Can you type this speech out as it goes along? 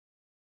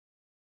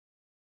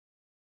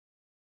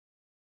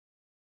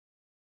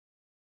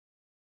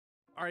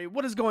Alright,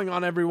 what is going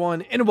on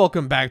everyone, and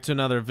welcome back to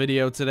another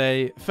video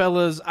today.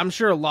 Fellas, I'm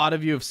sure a lot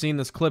of you have seen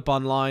this clip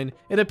online.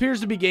 It appears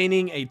to be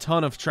gaining a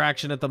ton of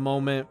traction at the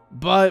moment,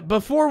 but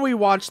before we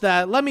watch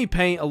that, let me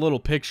paint a little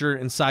picture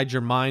inside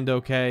your mind,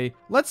 okay?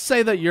 Let's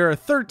say that you're a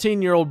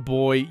 13-year-old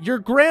boy, your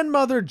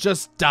grandmother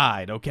just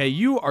died, okay?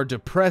 You are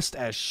depressed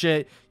as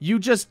shit, you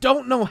just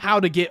don't know how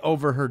to get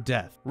over her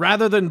death.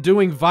 Rather than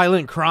doing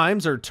violent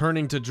crimes or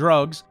turning to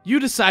drugs, you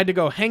decide to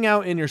go hang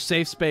out in your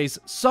safe space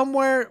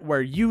somewhere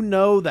where you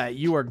know that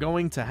you are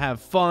going to have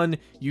fun,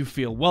 you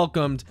feel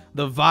welcomed,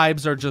 the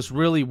vibes are just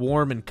really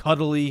warm and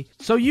cuddly.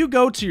 So you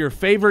go to your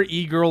favorite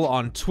e-girl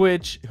on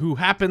Twitch, who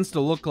happens to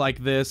look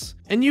like this,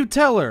 and you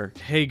tell her,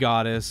 "Hey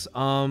goddess,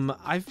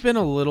 I've been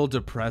a little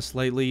depressed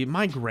lately,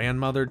 my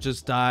grandmother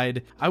just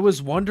died. I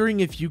was wondering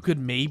if you could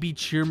maybe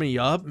cheer me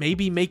up,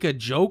 maybe make a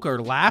joke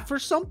or laugh or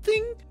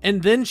something?"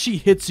 And then she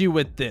hits you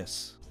with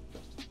this.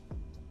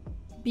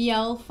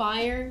 BL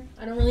Fire,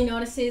 I don't really know how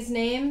to say his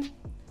name.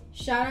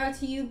 Shout out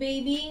to you,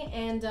 baby,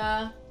 and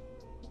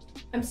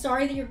I'm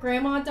sorry that your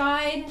grandma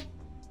died.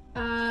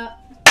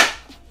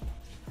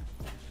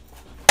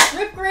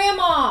 Rip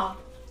grandma!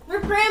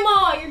 Rip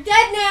grandma! You're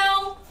dead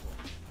now!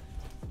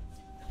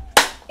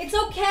 It's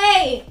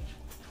okay!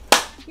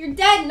 You're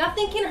dead,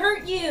 nothing can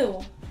hurt you!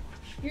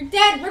 You're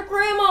dead, rip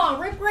grandma!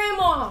 Rip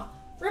grandma!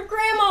 Rip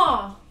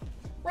grandma!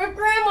 Rip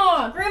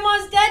grandma!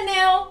 Grandma's dead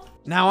now!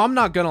 Now, I'm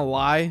not gonna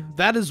lie,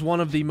 that is one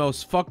of the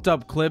most fucked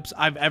up clips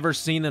I've ever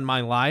seen in my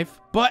life.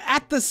 But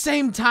at the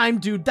same time,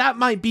 dude, that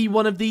might be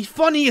one of the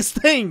funniest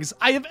things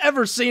I have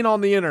ever seen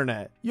on the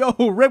internet. Yo,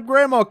 rip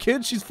grandma,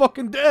 kid, she's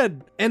fucking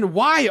dead. And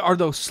why are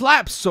those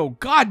slaps so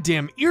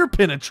goddamn ear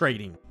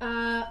penetrating?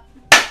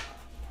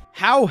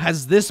 How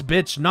has this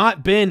bitch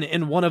not been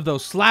in one of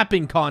those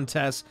slapping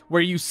contests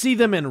where you see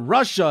them in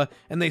Russia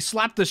and they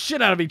slap the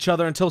shit out of each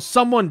other until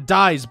someone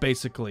dies,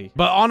 basically?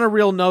 But on a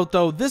real note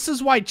though, this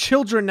is why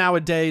children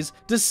nowadays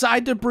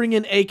decide to bring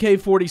an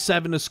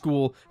AK-47 to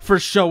school for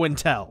show and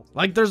tell.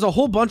 Like, there's a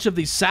whole bunch of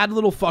these sad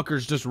little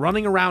fuckers just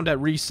running around at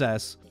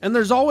recess, and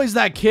there's always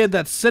that kid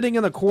that's sitting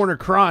in the corner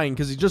crying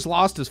because he just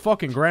lost his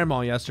fucking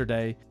grandma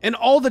yesterday. And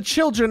all the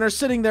children are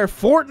sitting there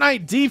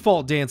Fortnite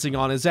default dancing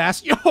on his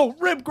ass. Yo,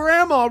 rip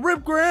grandma,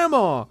 rip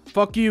grandma.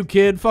 Fuck you,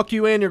 kid. Fuck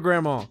you and your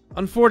grandma.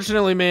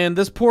 Unfortunately, man,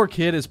 this poor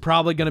kid is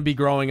probably going to be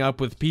growing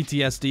up with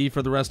PTSD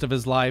for the rest of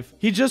his life.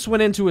 He just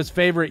went into his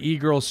favorite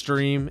e-girl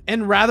stream,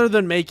 and rather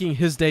than making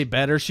his day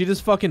better, she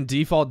just fucking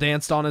default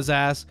danced on his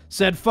ass,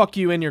 said fuck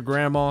you and your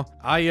grandma.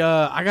 I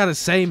gotta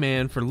say,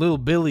 man, for little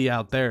Billy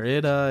out there,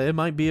 it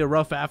might be a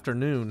rough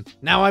afternoon.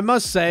 Now, I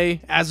must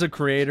say, as a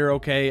creator,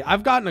 okay,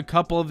 I've gotten a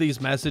couple of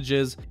these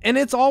messages, and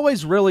it's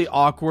always really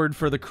awkward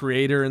for the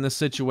creator in the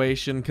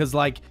situation, because,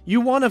 like, you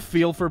want to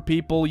feel for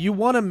people, you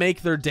want to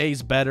make their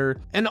days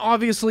better, and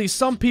obviously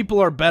some people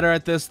are better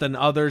at this than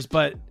others,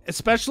 but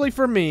especially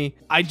for me,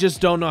 I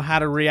just don't know how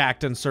to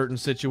react in certain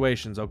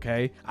situations,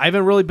 okay? I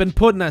haven't really been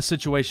put in that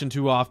situation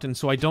too often,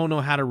 so I don't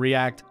know how to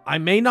react. I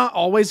may not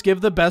always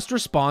give the best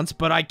response,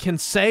 but I can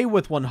say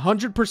with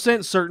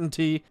 100%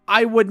 certainty,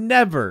 I would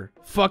never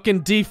fucking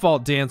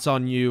default dance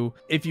on you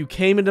if you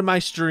came into my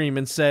stream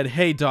and said,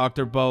 "Hey,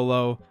 Dr.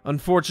 Bolo,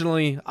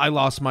 unfortunately, I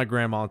lost my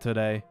grandma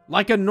today."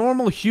 Like a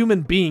normal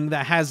human being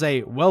that has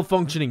a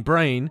well-functioning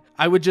brain,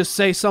 I would just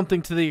say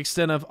something to the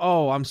extent of,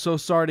 "Oh, I'm so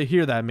sorry to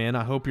hear that, man.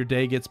 I hope your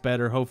day gets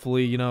better.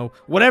 Hopefully, you know,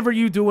 whatever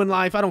you do in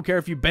life, I don't care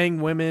if you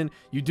bang women,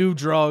 you do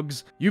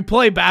drugs, you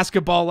play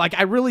basketball, like,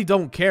 I really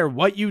don't care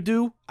what you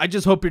do. I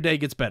just hope your day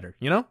gets better,"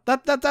 you know?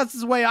 That's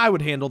the way I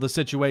would handle the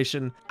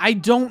situation. I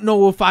don't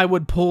know if I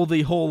would pull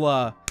the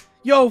whole,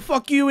 "Yo,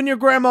 fuck you and your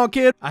grandma,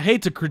 kid." I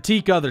hate to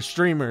critique other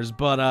streamers,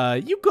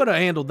 but you could have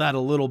handled that a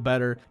little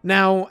better.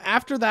 Now,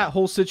 after that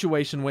whole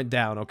situation went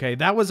down, okay,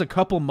 that was a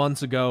couple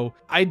months ago,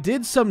 I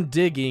did some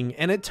digging,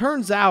 and it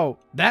turns out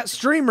that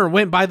streamer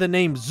went by the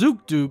name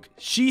Zookduke.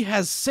 She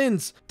has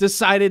since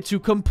decided to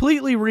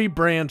completely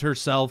rebrand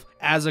herself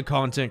as a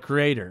content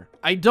creator.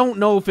 I don't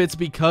know if it's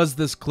because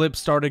this clip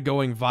started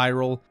going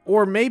viral,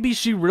 or maybe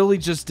she really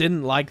just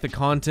didn't like the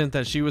content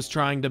that she was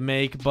trying to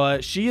make,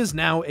 but she is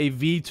now a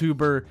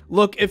VTuber.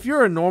 Look, if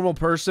you're a normal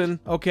person,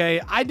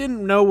 okay, I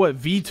didn't know what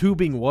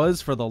VTubing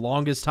was for the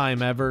longest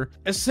time ever.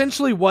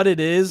 Essentially what it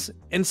is,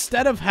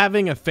 instead of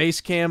having a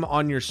face cam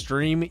on your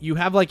stream, you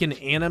have like an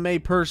anime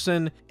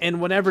person,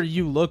 and whenever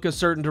you look a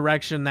certain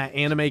direction, that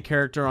anime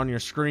character on your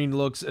screen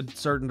looks a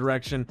certain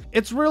direction.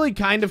 It's really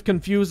kind of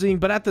confusing,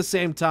 but at the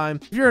same time,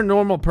 if you're a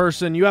normal person,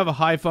 you have a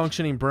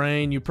high-functioning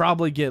brain, you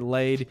probably get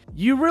laid,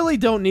 you really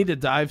don't need to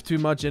dive too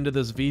much into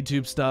this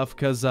VTube stuff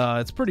because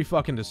it's pretty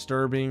fucking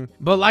disturbing.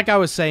 But like I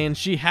was saying,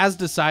 she has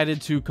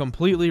decided to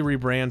completely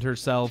rebrand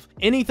herself.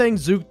 Anything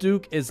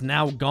Zookduke is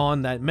now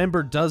gone. That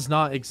member does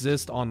not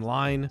exist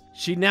online.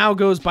 She now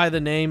goes by the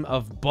name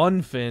of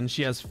Bunfin.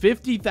 She has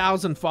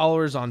 50,000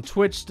 followers on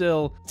Twitch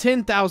still,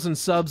 10,000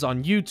 subs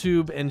on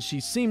YouTube, and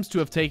she seems to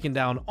have taken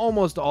down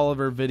almost all of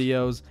her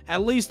videos,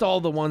 at least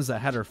all the ones that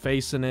had her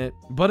face in it.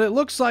 But it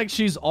looks like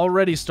she's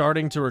already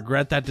starting to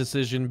regret that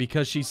decision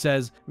because she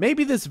says,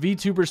 maybe this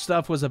VTuber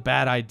stuff was a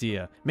bad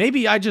idea.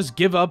 Maybe I just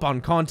give up on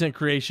content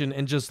creation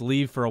and just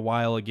leave for a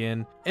while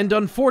again. And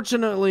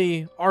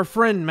unfortunately, our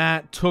friend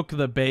Matt took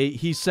the bait.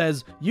 He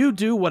says, you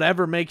do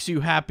whatever makes you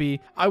happy.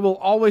 I will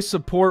always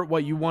support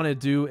what you want to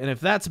do, and if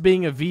that's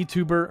being a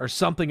VTuber or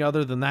something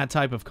other than that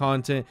type of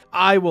content,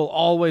 I will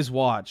always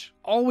watch.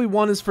 All we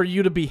want is for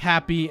you to be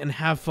happy and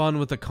have fun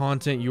with the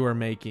content you are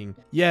making.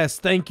 Yes,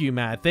 thank you,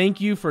 Matt. Thank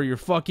you for your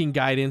fucking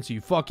guidance,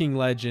 you fucking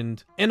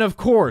legend. And of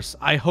course,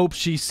 I hope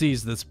she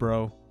sees this,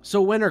 bro.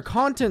 So when her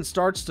content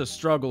starts to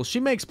struggle, she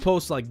makes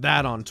posts like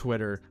that on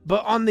Twitter.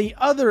 But on the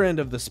other end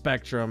of the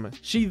spectrum,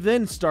 she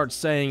then starts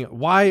saying,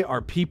 why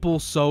are people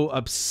so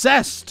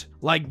obsessed?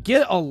 Like,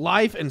 get a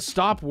life and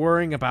stop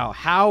worrying about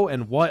how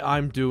and what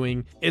I'm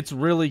doing. It's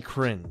really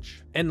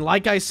cringe. And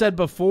like I said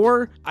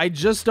before, I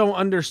just don't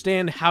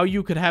understand how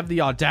you could have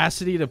the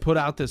audacity to put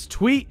out this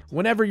tweet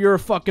whenever you're a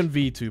fucking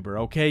VTuber,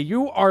 okay?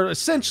 You are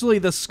essentially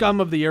the scum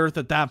of the earth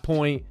at that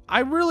point. I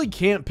really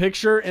can't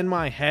picture in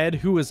my head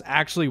who is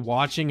actually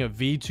watching a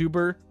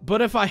VTuber,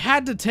 but if I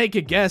had to take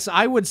a guess,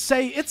 I would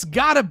say it's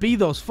gotta be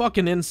those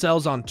fucking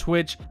incels on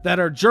Twitch that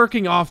are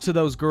jerking off to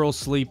those girls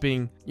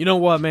sleeping. You know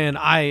what, man?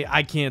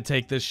 I can't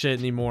take this shit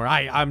anymore.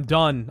 I'm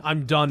done.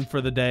 I'm done for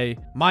the day.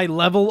 My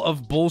level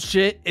of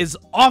bullshit is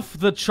off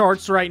the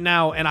charts right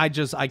now, and I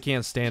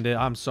can't stand it.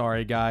 I'm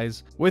sorry,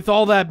 guys. With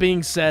all that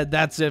being said,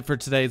 that's it for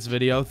today's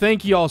video.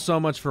 Thank you all so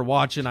much for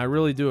watching. I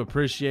really do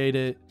appreciate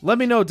it. Let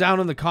me know down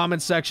in the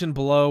comment section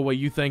below what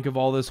you think of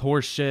all this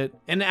horse shit.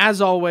 And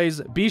as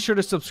always, be sure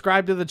to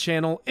subscribe to the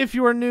channel. If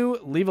you are new,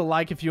 leave a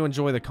like if you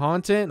enjoy the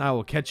content, and I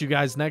will catch you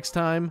guys next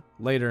time.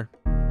 Later.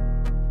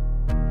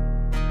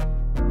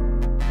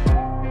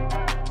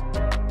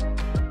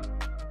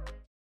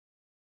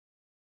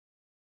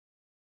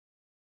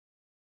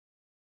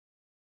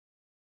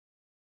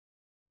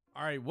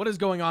 Alright, what is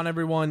going on,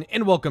 everyone,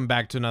 and welcome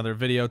back to another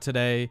video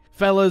today.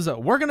 Fellas,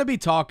 we're gonna be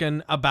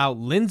talking about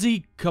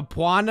Lindsay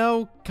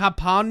Capanu.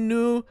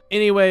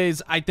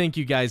 Anyways, I think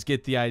you guys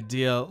get the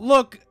idea.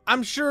 Look,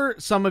 I'm sure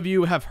some of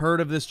you have heard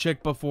of this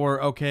chick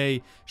before,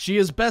 okay? She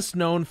is best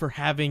known for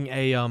having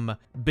a,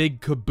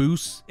 big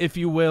caboose, if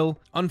you will.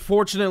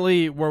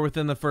 Unfortunately, we're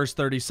within the first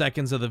 30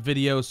 seconds of the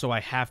video, so I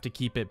have to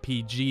keep it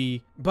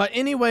PG. But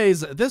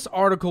anyways, this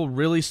article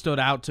really stood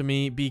out to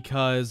me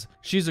because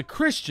she's a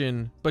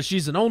Christian, but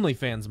she's an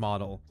OnlyFans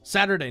model.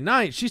 Saturday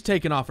night, she's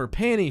taking off her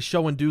panties,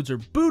 showing dudes her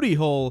booty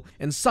hole,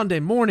 and Sunday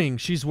morning,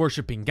 she's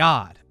worshiping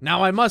God.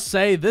 Now, I must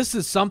say, this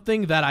is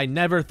something that I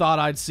never thought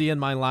I'd see in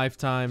my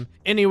lifetime.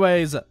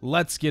 Anyways,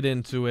 let's get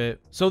into it.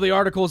 So the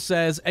article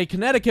says, a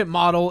Connecticut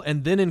model,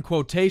 and then in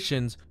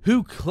quotations,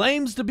 who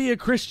claims to be a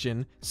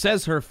Christian,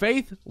 says her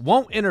faith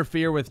won't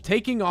interfere with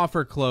taking off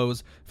her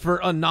clothes for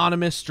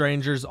anonymous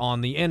strangers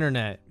on the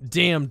internet.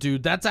 Damn,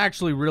 dude, that's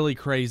actually really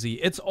crazy.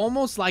 It's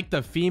almost like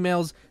the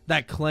females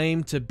that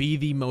claim to be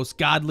the most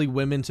godly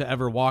women to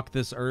ever walk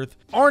this earth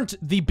aren't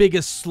the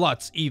biggest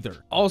sluts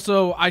either.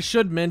 Also, I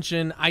should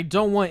mention, I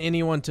don't want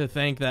anyone to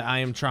think that I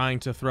am trying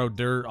to throw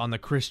dirt on the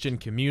Christian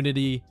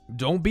community.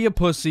 Don't be a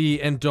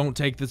pussy and don't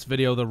take this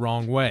video the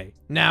wrong way.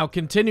 Now,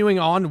 continuing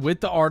on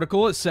with the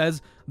article, it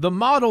says, the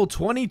model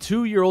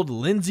 22-year-old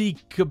Lindsay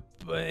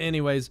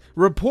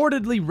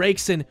reportedly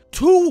rakes in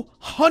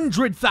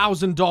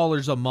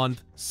 $200,000 a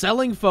month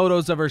selling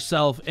photos of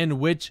herself in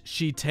which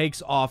she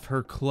takes off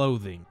her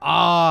clothing.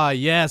 Ah,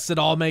 yes, it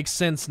all makes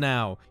sense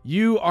now.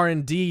 You are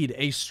indeed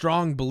a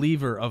strong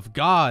believer of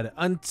God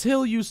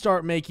until you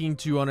start making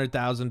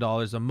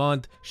 $200,000 a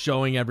month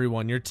showing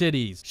everyone your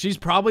titties. She's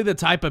probably the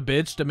type of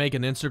bitch to make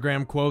an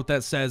Instagram quote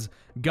that says,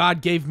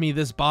 God gave me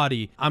this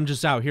body, I'm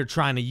just out here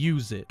trying to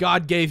use it.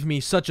 God gave me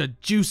such a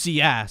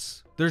juicy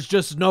ass. There's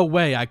just no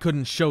way I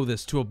couldn't show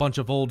this to a bunch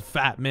of old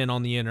fat men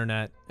on the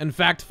internet. In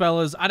fact,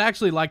 fellas, I'd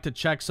actually like to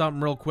check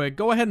something real quick.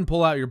 Go ahead and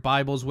pull out your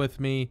Bibles with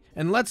me,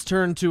 and let's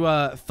turn to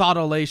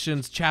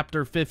Thoughtolations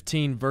chapter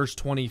 15, verse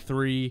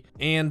 23.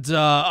 And,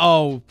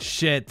 oh,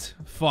 shit.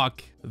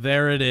 Fuck.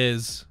 There it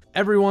is.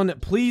 Everyone,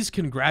 please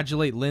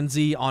congratulate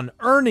Lindsay on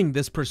earning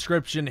this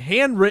prescription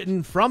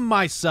handwritten from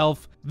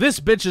myself. This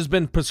bitch has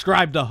been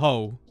prescribed a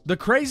hoe. The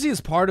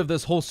craziest part of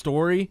this whole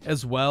story,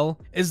 as well,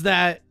 is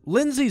that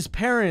Lindsay's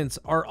parents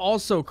are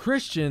also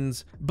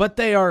Christians, but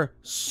they are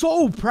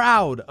so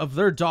proud of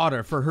their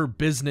daughter for her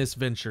business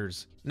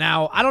ventures.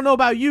 Now, I don't know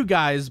about you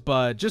guys,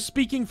 but just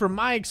speaking from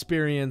my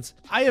experience,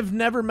 I have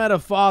never met a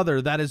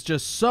father that is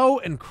just so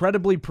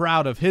incredibly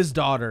proud of his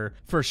daughter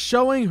for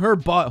showing her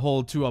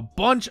butthole to a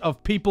bunch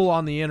of people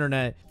on the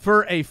internet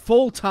for a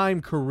full-time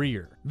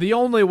career. The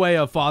only way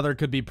a father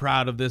could be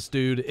proud of this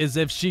dude is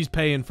if she's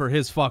paying for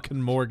his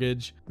fucking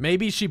mortgage.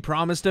 Maybe she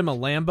promised him a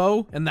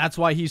Lambo, and that's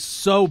why he's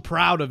so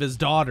proud of his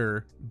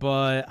daughter.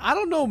 But I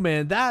don't know,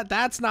 man,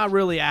 that's not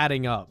really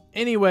adding up.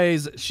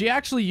 Anyways, she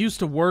actually used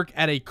to work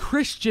at a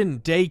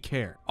Christian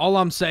daycare. All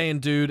I'm saying,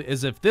 dude,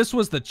 is if this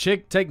was the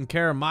chick taking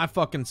care of my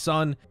fucking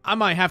son, I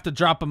might have to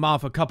drop him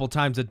off a couple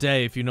times a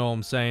day, if you know what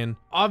I'm saying.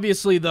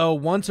 Obviously, though,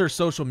 once her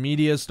social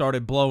media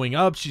started blowing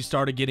up, she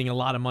started getting a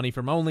lot of money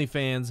from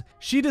OnlyFans,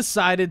 she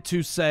decided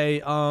to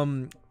say,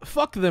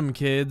 fuck them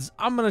kids,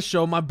 I'm gonna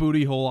show my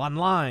booty hole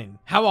online.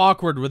 How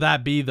awkward would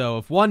that be, though,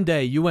 if one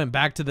day you went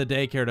back to the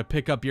daycare to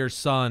pick up your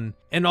son,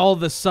 and all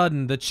of a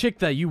sudden, the chick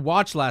that you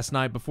watched last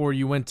night before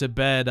you went to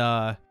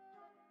bed,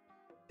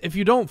 if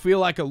you don't feel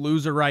like a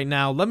loser right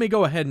now, let me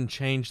go ahead and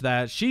change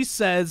that. She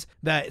says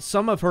that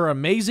some of her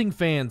amazing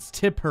fans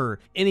tip her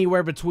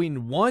anywhere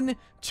between $1,000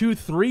 to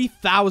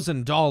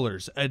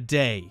 $3,000 a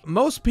day.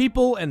 Most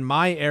people in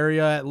my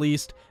area, at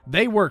least,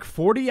 they work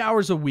 40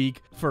 hours a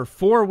week for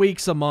 4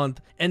 weeks a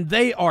month, and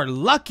they are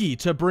lucky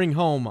to bring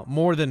home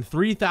more than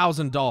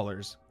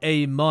 $3,000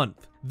 a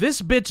month.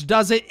 This bitch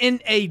does it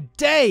in a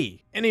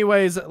day.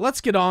 Anyways, let's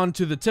get on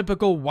to the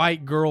typical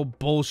white girl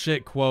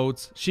bullshit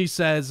quotes. She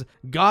says,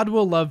 God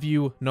will love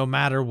you no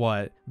matter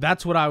what.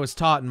 That's what I was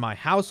taught in my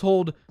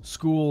household,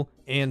 school,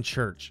 and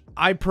church.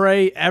 I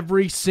pray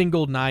every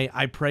single night.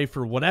 I pray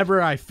for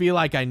whatever I feel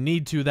like I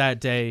need to that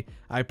day.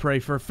 I pray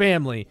for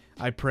family.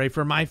 I pray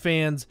for my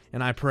fans,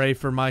 and I pray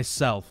for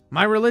myself.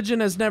 My religion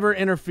has never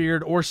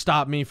interfered or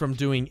stopped me from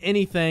doing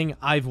anything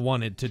I've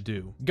wanted to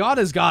do. God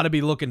has got to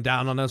be looking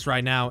down on us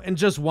right now and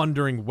just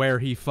wondering where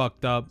he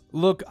fucked up.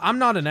 Look, I'm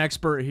not an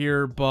expert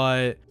here,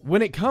 but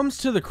when it comes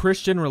to the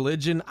Christian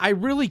religion, I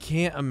really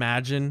can't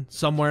imagine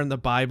somewhere in the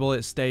Bible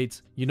it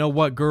states, you know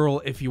what,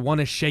 girl, if you want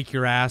to shake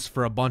your ass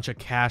for a bunch of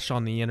cash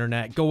on the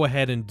internet, go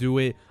ahead and do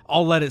it.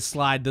 I'll let it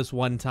slide this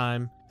one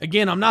time.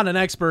 Again, I'm not an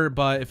expert,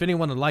 but if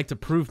anyone would like to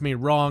prove me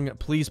wrong,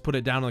 please put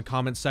it down in the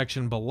comment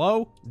section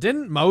below.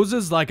 Didn't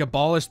Moses like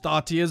abolish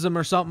Thoughtyism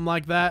or something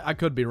like that? I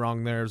could be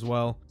wrong there as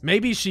well.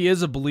 Maybe she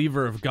is a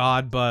believer of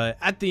God, but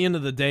at the end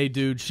of the day,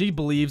 dude, she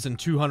believes in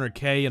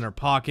 200K in her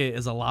pocket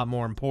is a lot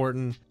more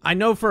important. I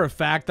know for a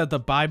fact that the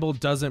Bible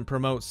doesn't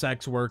promote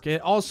sex work.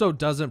 It also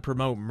doesn't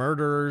promote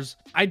murderers.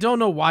 I don't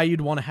know why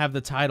you'd want to have the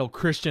title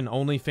Christian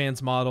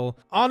OnlyFans model.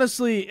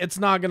 Honestly, it's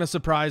not going to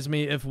surprise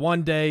me if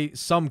one day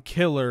some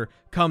killer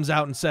comes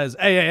out and says,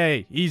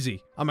 hey,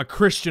 easy. I'm a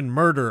Christian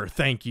murderer,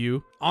 thank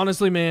you.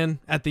 Honestly, man,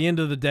 at the end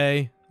of the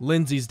day,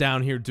 Lindsay's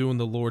down here doing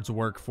the Lord's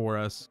work for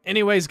us.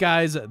 Anyways,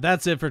 guys,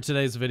 that's it for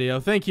today's video.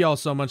 Thank you all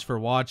so much for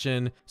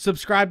watching.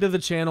 Subscribe to the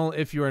channel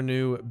if you are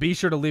new. Be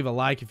sure to leave a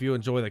like if you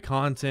enjoy the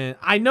content.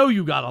 I know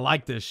you gotta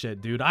like this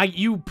shit, dude.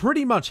 You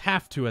pretty much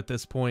have to at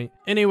this point.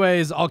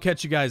 Anyways, I'll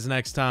catch you guys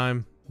next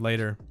time.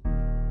 Later.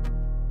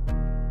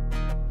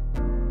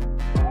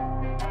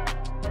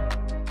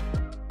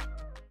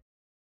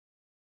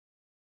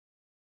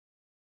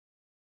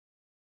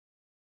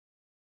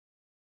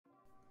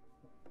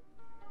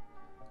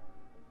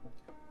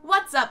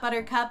 What's up,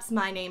 Buttercups?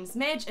 My name's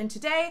Midge, and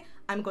today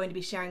I'm going to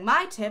be sharing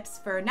my tips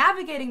for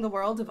navigating the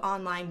world of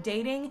online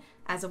dating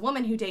as a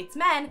woman who dates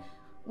men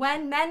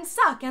when men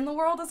suck and the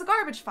world is a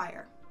garbage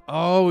fire.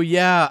 Oh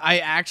yeah, I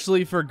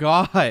actually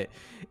forgot.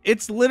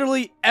 It's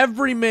literally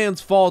every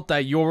man's fault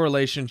that your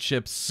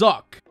relationships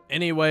suck.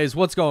 Anyways,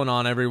 what's going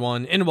on,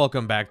 everyone, and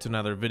welcome back to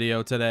another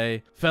video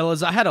today.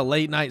 Fellas, I had a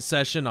late night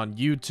session on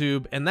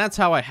YouTube, and that's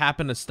how I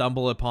happened to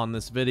stumble upon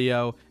this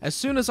video. As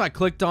soon as I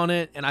clicked on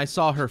it and I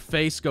saw her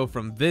face go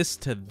from this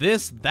to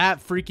this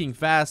that freaking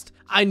fast,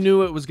 I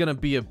knew it was gonna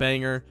be a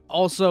banger.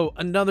 Also,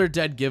 another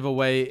dead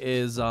giveaway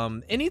is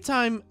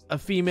anytime a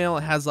female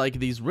has like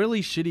these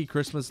really shitty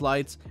Christmas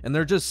lights and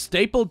they're just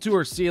stapled to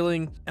her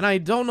ceiling, and I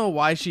don't know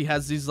why she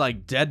has these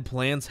like dead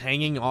plants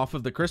hanging off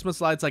of the Christmas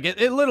lights. Like it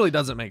literally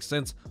doesn't make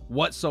sense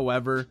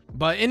whatsoever.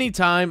 But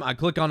anytime I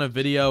click on a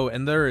video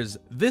and there is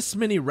this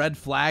many red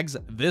flags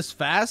this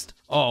fast,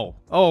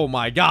 oh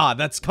my god,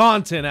 that's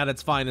content at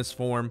its finest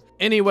form.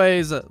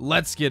 Anyways,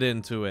 let's get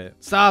into it.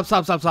 Stop.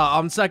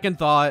 On second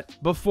thought,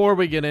 before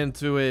we get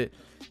into it,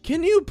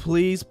 can you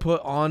please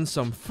put on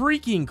some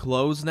freaking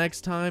clothes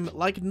next time?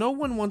 Like, no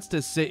one wants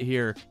to sit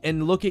here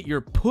and look at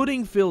your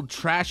pudding-filled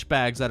trash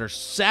bags that are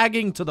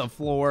sagging to the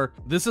floor.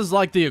 This is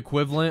like the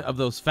equivalent of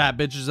those fat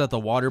bitches at the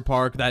water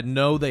park that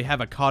know they have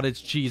a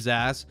cottage cheese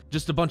ass,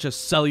 just a bunch of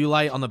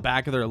cellulite on the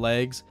back of their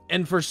legs,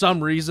 and for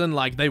some reason,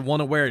 like, they want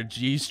to wear a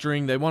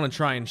G-string. They want to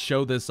try and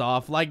show this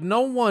off. Like,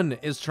 no one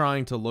is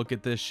trying to look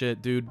at this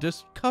shit, dude.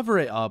 Just cover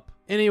it up.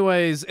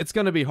 Anyways, it's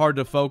gonna be hard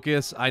to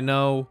focus, I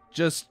know.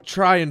 Just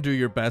try and do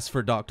your best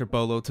for Dr.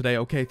 Bolo today,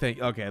 okay?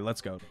 Okay,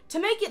 let's go. To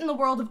make it in the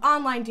world of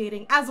online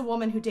dating as a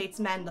woman who dates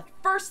men, the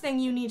first thing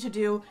you need to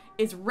do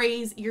is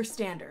raise your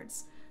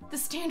standards. The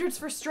standards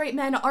for straight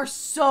men are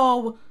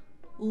so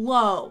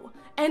low,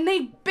 and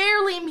they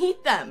barely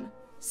meet them.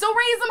 So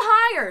raise them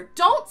higher,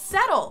 don't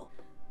settle.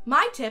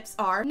 My tips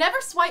are, never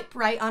swipe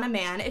right on a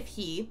man if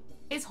he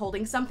is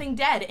holding something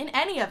dead in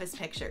any of his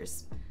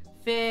pictures.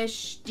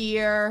 Fish,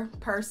 deer,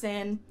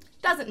 person,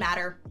 doesn't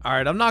matter. All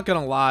right, I'm not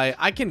gonna lie.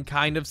 I can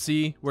kind of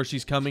see where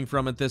she's coming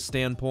from at this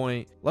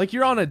standpoint. Like,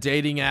 you're on a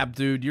dating app,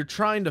 dude. You're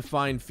trying to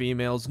find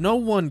females. No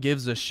one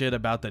gives a shit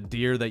about the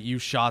deer that you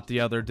shot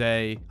the other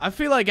day. I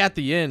feel like at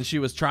the end, she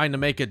was trying to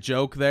make a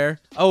joke there.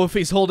 Oh, if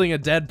he's holding a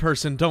dead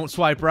person, don't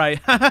swipe right.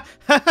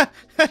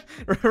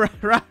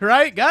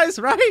 Right, guys,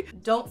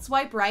 right? Don't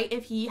swipe right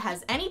if he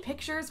has any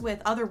pictures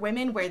with other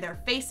women where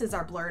their faces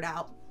are blurred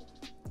out.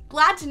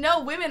 Glad to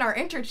know women are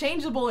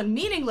interchangeable and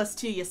meaningless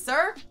to you,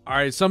 sir. All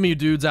right, some of you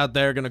dudes out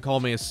there are gonna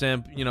call me a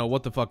simp, you know,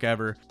 what the fuck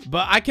ever.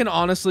 But I can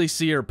honestly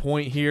see her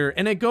point here,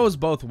 and it goes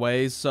both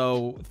ways,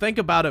 so think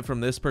about it from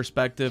this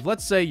perspective.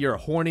 Let's say you're a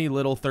horny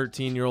little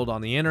 13-year-old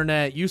on the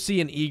internet, you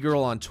see an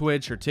e-girl on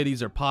Twitch, her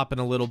titties are popping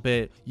a little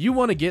bit, you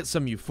want to get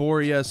some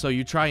euphoria, so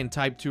you try and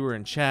type to her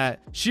in chat.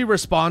 She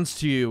responds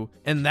to you,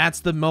 and that's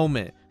the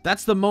moment.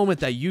 That's the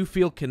moment that you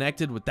feel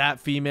connected with that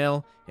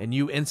female, and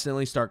you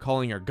instantly start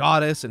calling her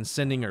goddess and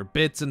sending her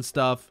bits and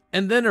stuff.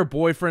 And then her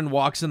boyfriend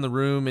walks in the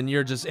room and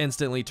you're just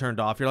instantly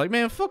turned off. You're like,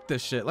 man, fuck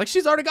this shit. Like,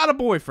 she's already got a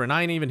boyfriend.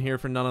 I ain't even here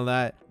for none of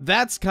that.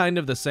 That's kind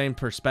of the same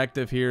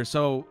perspective here.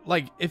 So,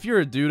 like, if you're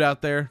a dude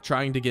out there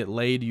trying to get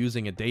laid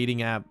using a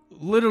dating app,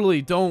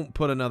 literally don't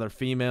put another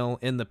female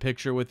in the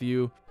picture with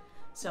you.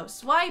 So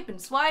swipe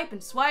and swipe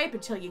and swipe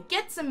until you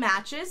get some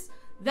matches.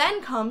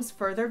 Then comes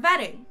further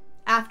vetting.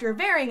 After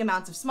varying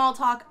amounts of small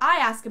talk, I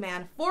ask a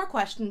man 4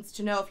 questions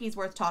to know if he's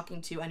worth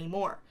talking to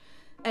anymore.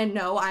 And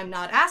no, I'm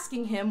not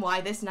asking him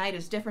why this night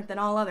is different than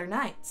all other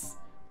nights.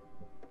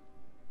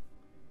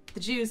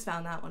 The Jews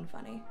found that one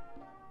funny.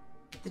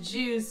 The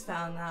Jews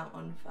found that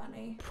one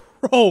funny.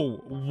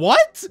 Bro,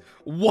 what?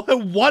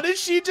 What did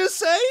she just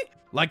say?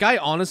 Like, I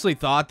honestly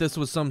thought this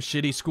was some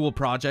shitty school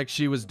project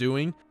she was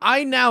doing.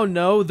 I now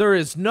know there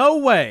is no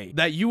way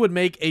that you would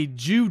make a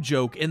Jew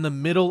joke in the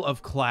middle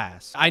of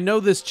class. I know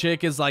this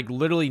chick is like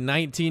literally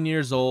 19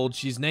 years old.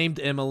 She's named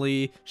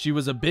Emily. She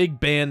was a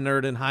big band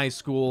nerd in high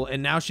school,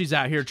 and now she's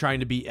out here trying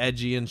to be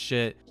edgy and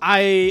shit.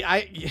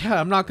 Yeah,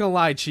 I'm not gonna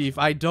lie, Chief.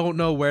 I don't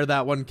know where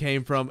that one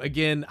came from.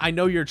 Again, I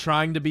know you're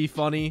trying to be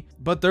funny,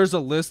 but there's a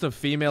list of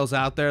females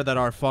out there that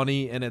are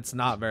funny, and it's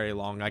not very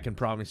long. I can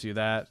promise you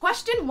that.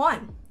 Question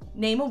 1.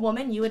 Name a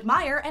woman you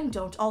admire and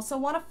don't also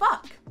want to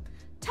fuck.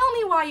 Tell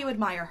me why you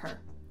admire her.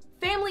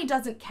 Family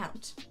doesn't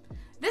count.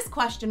 This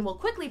question will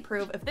quickly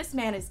prove if this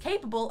man is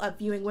capable of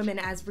viewing women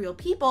as real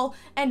people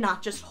and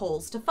not just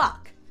holes to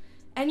fuck.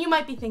 And you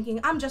might be thinking,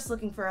 I'm just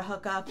looking for a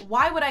hookup.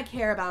 Why would I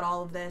care about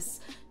all of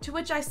this? To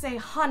which I say,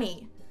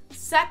 honey,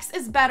 sex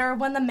is better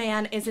when the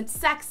man isn't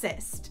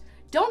sexist.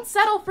 Don't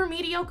settle for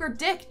mediocre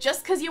dick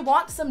just because you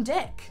want some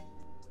dick.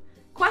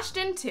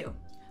 Question 2.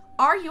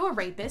 Are you a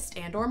rapist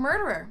and or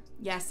murderer?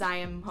 Yes, I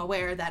am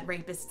aware that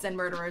rapists and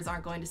murderers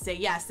aren't going to say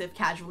yes if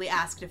casually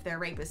asked if they're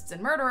rapists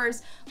and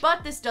murderers,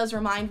 but this does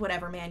remind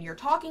whatever man you're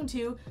talking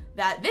to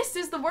that this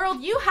is the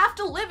world you have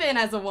to live in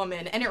as a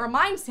woman, and it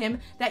reminds him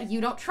that you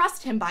don't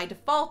trust him by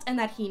default and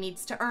that he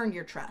needs to earn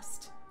your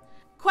trust.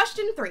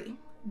 Question 3.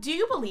 Do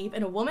you believe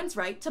in a woman's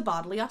right to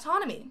bodily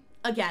autonomy?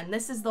 Again,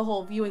 this is the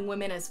whole viewing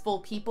women as full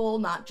people,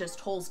 not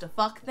just holes to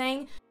fuck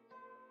thing.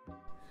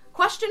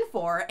 Question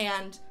 4,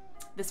 and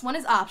this one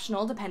is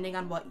optional depending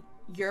on what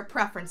your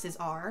preferences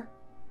are.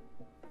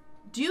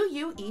 Do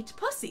you eat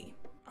pussy?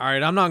 All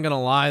right, I'm not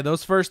gonna lie.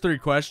 Those first 3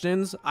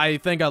 questions, I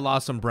think I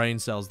lost some brain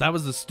cells. That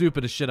was the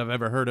stupidest shit I've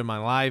ever heard in my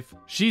life.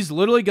 She's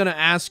literally gonna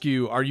ask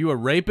you, are you a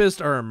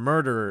rapist or a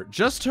murderer?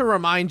 Just to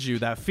remind you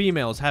that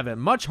females have it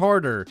much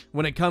harder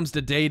when it comes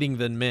to dating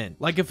than men.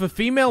 Like, if a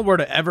female were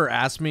to ever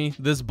ask me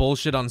this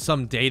bullshit on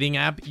some dating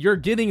app, you're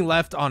getting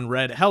left on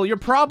red. Hell, you're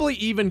probably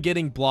even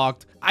getting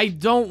blocked. I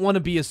don't want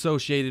to be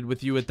associated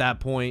with you at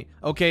that point.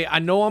 Okay, I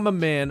know I'm a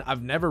man.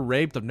 I've never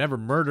raped. I've never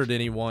murdered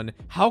anyone.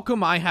 How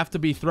come I have to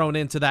be thrown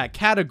into that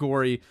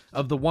category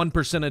of the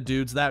 1% of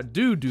dudes that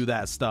do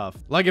that stuff?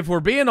 Like, if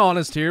we're being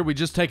honest here, we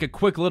just take a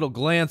quick little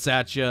glance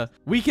at you,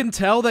 we can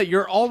tell that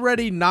you're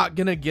already not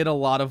gonna get a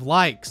lot of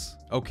likes.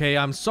 Okay,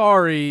 I'm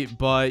sorry,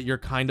 but you're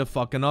kind of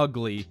fucking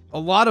ugly. A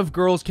lot of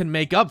girls can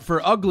make up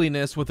for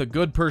ugliness with a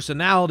good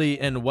personality,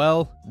 and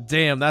well,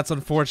 damn, that's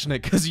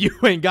unfortunate because you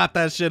ain't got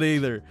that shit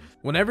either.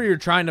 Whenever you're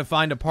trying to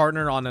find a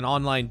partner on an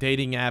online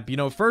dating app, you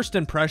know, first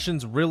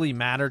impressions really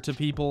matter to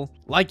people.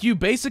 Like, you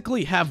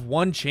basically have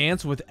one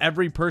chance with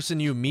every person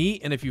you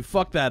meet, and if you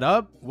fuck that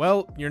up,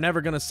 well, you're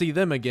never gonna see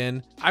them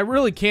again. I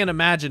really can't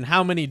imagine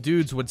how many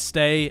dudes would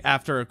stay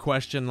after a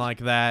question like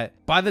that.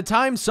 By the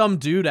time some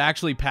dude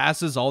actually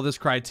passes all this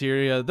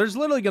criteria, there's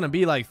literally gonna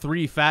be like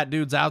 3 fat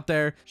dudes out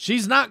there.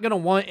 She's not gonna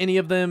want any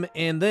of them,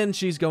 and then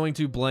she's going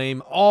to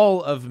blame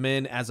all of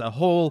men as a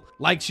whole,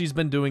 like she's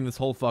been doing this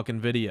whole fucking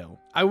video.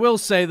 I will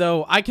say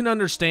though, I can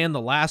understand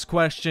the last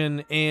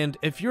question, and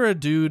if you're a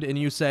dude and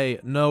you say,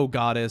 no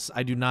goddess,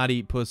 I do not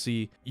eat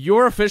pussy,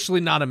 you're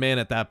officially not a man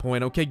at that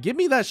point, okay? Give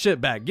me that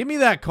shit back. Give me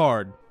that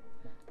card.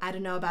 I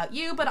don't know about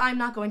you, but I'm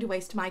not going to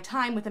waste my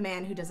time with a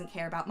man who doesn't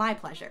care about my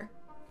pleasure.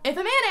 If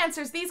a man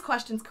answers these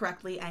questions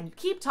correctly and you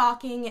keep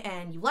talking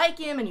and you like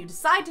him and you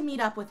decide to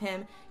meet up with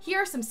him,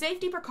 here are some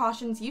safety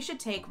precautions you should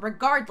take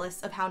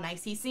regardless of how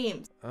nice he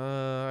seems.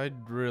 I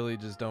really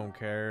just don't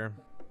care.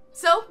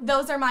 So,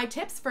 those are my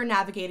tips for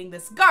navigating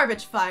this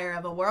garbage fire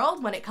of a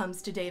world when it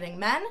comes to dating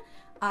men.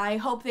 I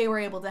hope they were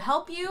able to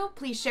help you.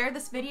 Please share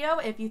this video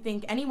if you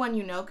think anyone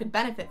you know could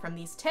benefit from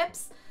these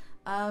tips.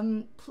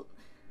 Forgot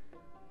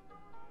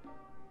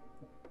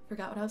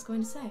what I was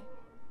going to say.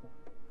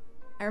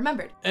 I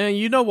remembered. And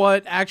you know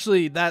what?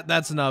 Actually,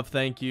 that's enough,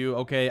 thank you.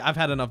 Okay, I've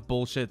had enough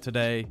bullshit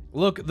today.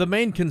 Look, the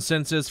main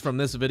consensus from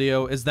this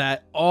video is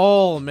that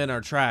all men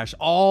are trash.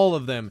 All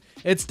of them.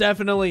 It's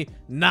definitely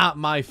not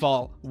my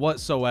fault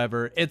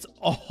whatsoever. It's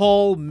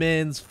all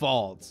men's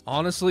faults.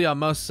 Honestly, I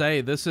must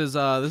say, this is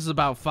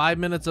about 5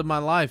 minutes of my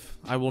life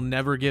I will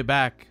never get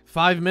back.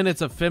 5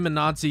 minutes of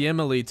feminazi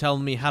Emily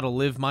telling me how to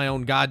live my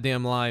own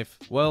goddamn life.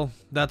 Well,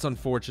 that's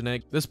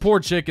unfortunate. This poor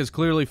chick is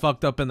clearly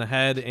fucked up in the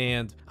head,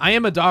 and I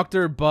am a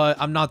doctor,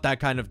 but I'm not that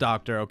kind of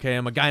doctor, okay?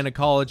 I'm a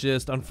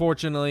gynecologist.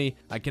 Unfortunately,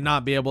 I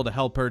cannot be able to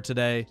help her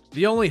today.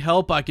 The only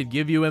help I could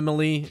give you,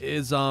 Emily,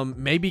 is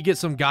maybe get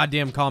some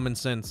goddamn common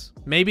sense.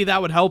 Maybe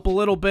that would help a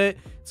little bit.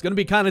 It's gonna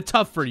be kind of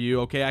tough for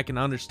you, okay? I can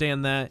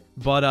understand that.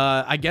 But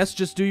I guess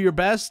just do your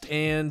best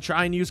and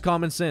try and use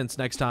common sense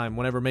next time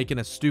whenever making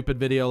a stupid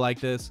video like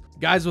this.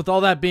 Guys, with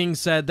all that being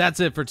said,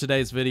 that's it for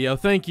today's video.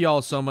 Thank you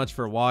all so much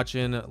for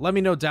watching. Let me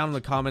know down in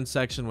the comment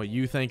section what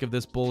you think of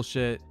this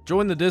bullshit.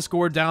 Join the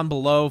Discord down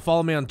below.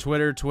 Follow me on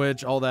Twitter,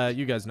 Twitch, all that.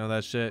 You guys know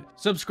that shit.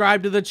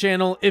 Subscribe to the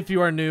channel if you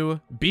are new.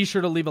 Be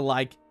sure to leave a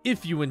like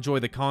if you enjoy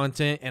the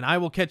content, and I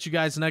will catch you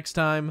guys next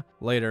time.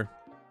 Later.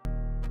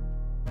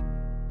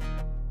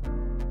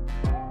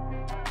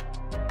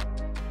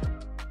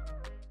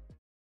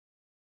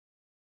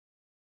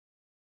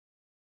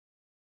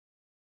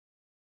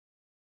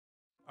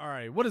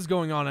 Alright, what is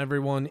going on,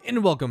 everyone,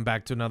 and welcome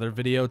back to another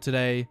video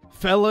today.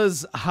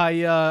 Fellas,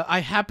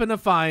 I happen to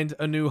find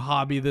a new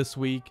hobby this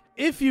week.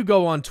 If you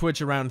go on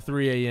Twitch around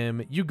 3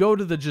 a.m., you go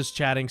to the just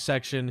chatting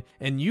section,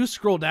 and you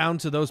scroll down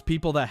to those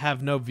people that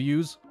have no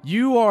views,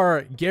 you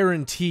are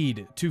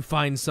guaranteed to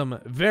find some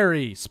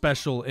very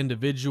special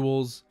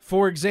individuals.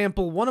 For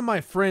example, one of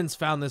my friends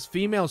found this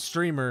female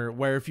streamer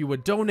where if you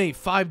would donate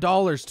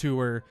 $5 to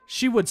her,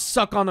 she would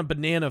suck on a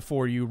banana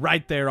for you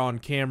right there on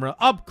camera,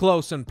 up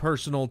close and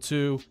personal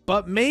too.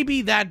 But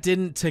maybe that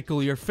didn't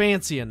tickle your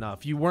fancy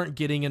enough. You weren't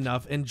getting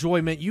enough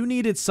enjoyment. You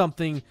needed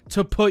something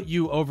to put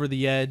you over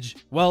the edge.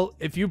 Well,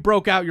 if you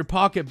broke out your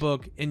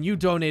pocketbook and you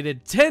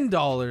donated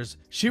 $10,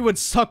 she would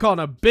suck on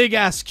a big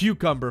ass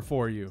cucumber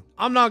for you.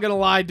 I'm not gonna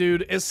lie,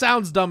 dude, it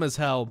sounds dumb as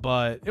hell,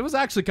 but it was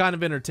actually kind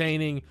of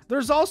entertaining.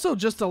 There's also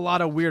just a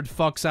lot of weird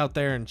fucks out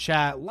there in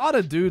chat, a lot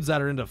of dudes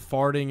that are into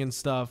farting and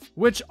stuff,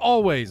 which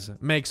always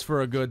makes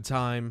for a good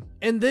time.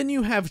 And then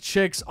you have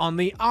chicks on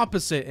the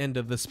opposite end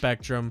of the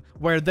spectrum,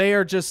 where they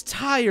are just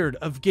tired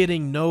of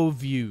getting no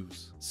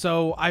views.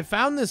 So I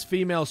found this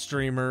female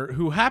streamer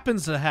who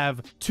happens to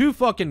have 2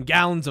 fucking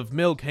gallons of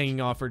milk hanging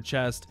off her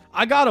chest.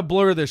 I gotta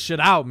blur this shit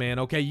out, man,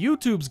 okay?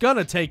 YouTube's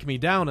gonna take me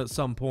down at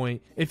some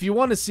point. If you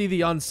want to see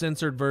the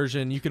uncensored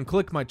version, you can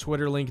click my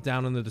Twitter link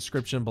down in the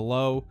description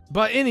below.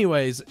 But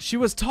anyways, she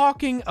was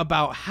talking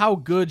about how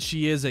good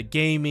she is at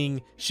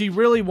gaming. She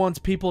really wants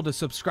people to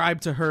subscribe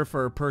to her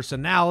for her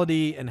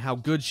personality and how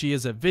good she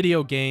is at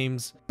video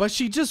games. But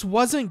she just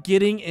wasn't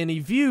getting any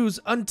views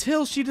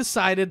until she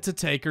decided to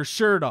take her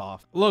shirt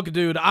off. Look,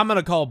 dude, I'm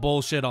gonna call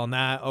bullshit on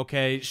that,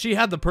 okay? She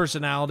had the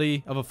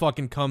personality of a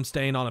fucking cum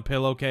stain on a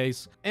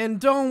pillowcase. And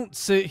don't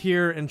sit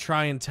here and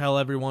try and tell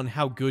everyone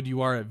how good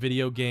you are at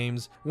video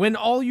games when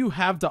all you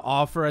have to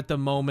offer at the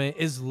moment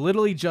is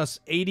literally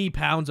just 80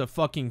 pounds of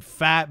fucking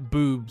fat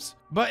boobs.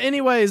 But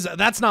anyways,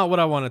 that's not what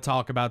I want to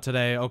talk about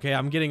today, okay?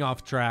 I'm getting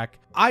off track.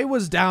 I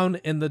was down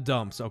in the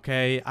dumps,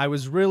 okay? I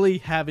was really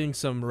having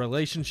some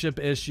relationship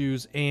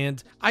issues,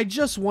 and I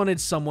just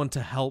wanted someone to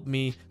help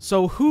me.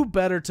 So who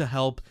better to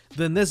help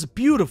than this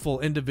beautiful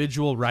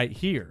individual right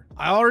here?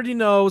 I already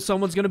know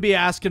someone's gonna be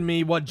asking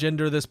me what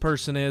gender this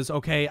person is,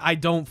 okay? I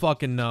don't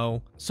fucking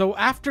know. So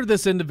after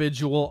this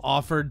individual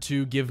offered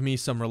to give me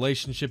some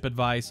relationship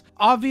advice,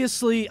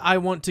 obviously I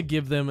want to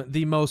give them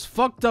the most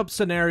fucked up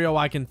scenario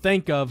I can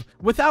think of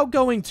without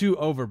going too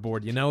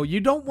overboard, you know? You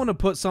don't want to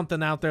put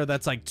something out there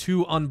that's like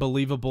too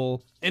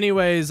unbelievable.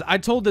 Anyways, I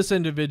told this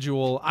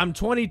individual, I'm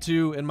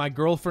 22 and my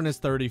girlfriend is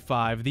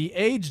 35. The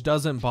age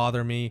doesn't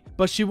bother me,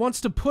 but she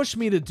wants to push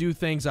me to do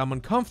things I'm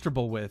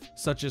uncomfortable with,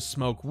 such as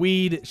smoke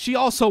weed. She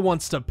also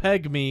wants to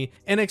peg me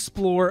and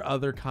explore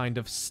other kind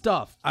of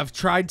stuff. I've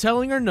tried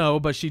telling her no,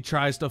 but she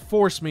tries to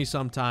force me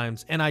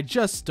sometimes, and I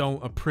just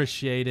don't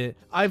appreciate it.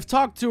 I've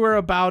talked to her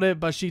about it,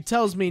 but she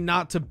tells me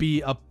not to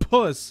be a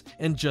puss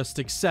and just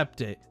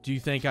accept it. Do you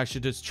think I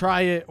should just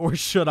try it, or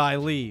should I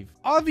leave?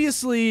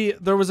 Obviously,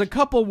 there was a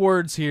couple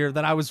words here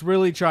that I was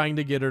really trying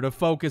to get her to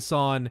focus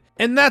on,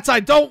 and that's I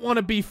don't want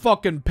to be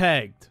fucking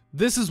pegged.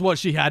 This is what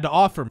she had to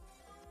offer me.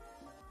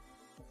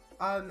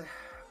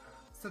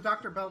 So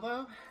Dr.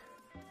 Bolo,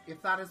 if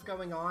that is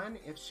going on,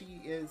 if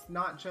she is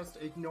not just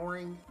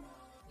ignoring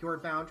your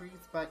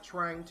boundaries, but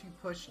trying to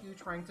push you,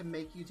 trying to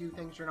make you do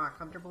things you're not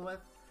comfortable with,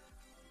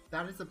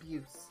 that is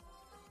abuse.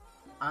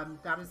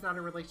 That is not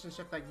a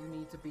relationship that you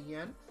need to be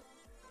in.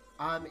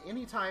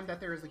 Anytime that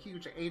there is a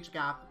huge age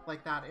gap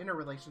like that in a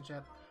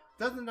relationship,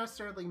 doesn't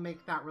necessarily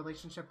make that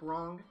relationship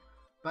wrong,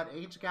 but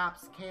age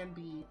gaps can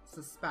be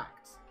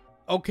suspect.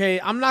 Okay,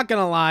 I'm not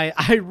gonna lie,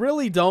 I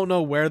really don't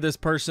know where this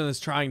person is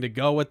trying to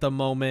go at the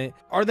moment.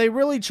 Are they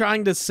really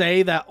trying to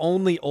say that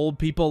only old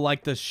people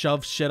like to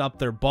shove shit up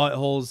their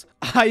buttholes?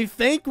 I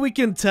think we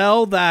can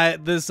tell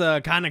that this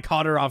kind of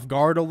caught her off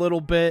guard a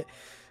little bit.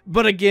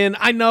 But again,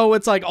 I know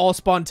it's like all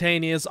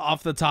spontaneous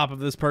off the top of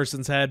this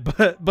person's head,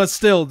 but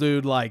still,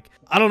 dude, like,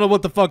 I don't know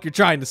what the fuck you're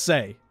trying to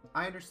say.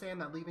 I understand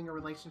that leaving a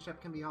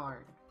relationship can be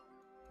hard,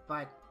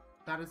 but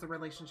that is a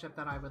relationship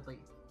that I would leave.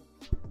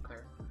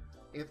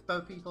 If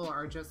both people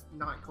are just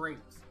not great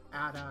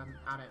at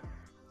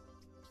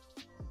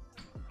it.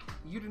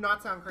 You do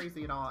not sound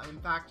crazy at all. In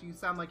fact, you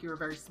sound like you were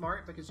very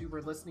smart because you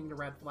were listening to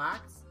red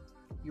flags.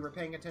 You were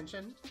paying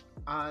attention.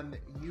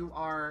 You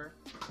are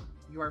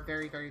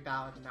very, very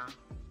valid in that.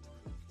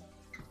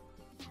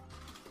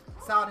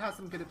 Salad has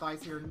some good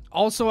advice here.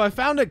 Also, I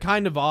found it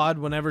kind of odd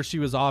whenever she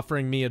was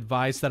offering me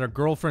advice that her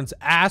girlfriend's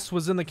ass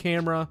was in the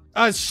camera.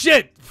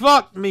 Shit!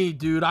 Fuck me,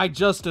 dude. I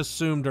just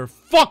assumed her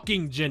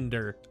fucking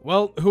gender.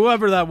 Well,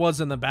 whoever that was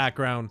in the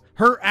background,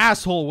 her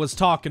asshole was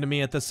talking to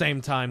me at the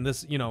same time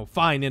this, you know,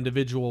 fine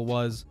individual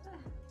was.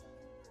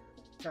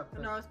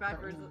 No, it's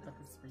backwards.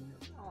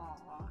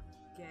 Aww,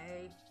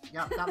 gay.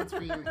 Yeah, that one's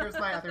for you. Here's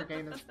my other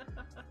gayness.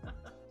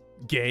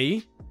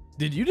 Gay?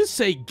 Did you just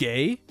say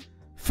gay?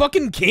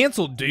 Fucking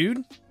canceled,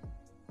 dude.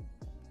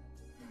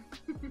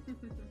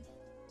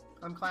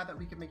 I'm glad that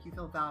we could make you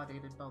feel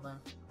validated, Bolo.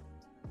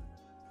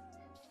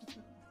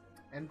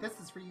 And this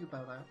is for you,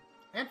 Bolo.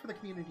 And for the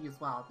community as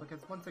well,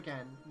 because once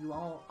again, you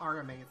all are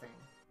amazing.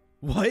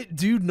 What?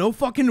 Dude, no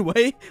fucking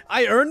way.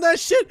 I earned that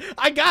shit?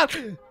 I got...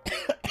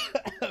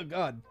 Oh,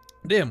 God.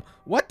 Damn,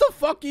 what the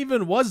fuck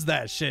even was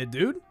that shit,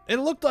 dude? It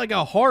looked like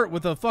a heart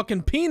with a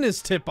fucking penis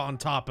tip on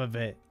top of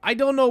it. I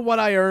don't know what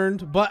I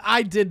earned, but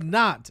I did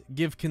not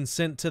give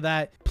consent to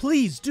that.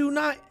 Please do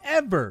not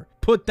ever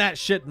put that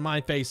shit in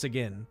my face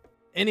again.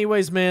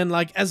 Anyways, man,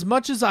 like, as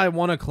much as I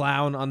want to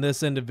clown on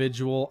this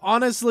individual,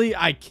 honestly,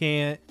 I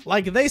can't.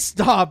 Like, they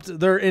stopped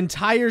their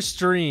entire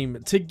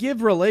stream to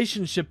give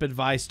relationship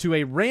advice to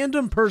a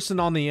random person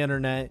on the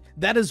internet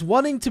that is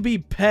wanting to be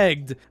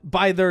pegged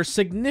by their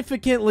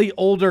significantly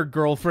older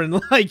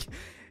girlfriend. Like,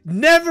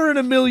 never in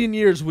a million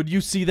years would you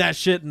see that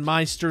shit in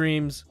my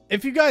streams.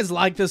 If you guys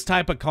like this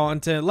type of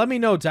content, let me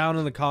know down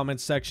in the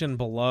comments section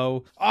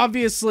below.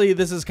 Obviously,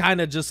 this is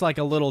kind of just like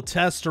a little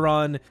test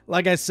run.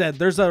 Like I said,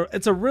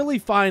 it's a really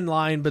fine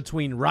line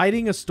between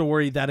writing a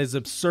story that is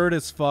absurd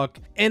as fuck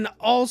and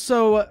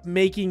also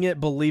making it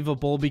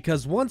believable,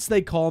 because once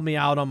they call me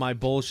out on my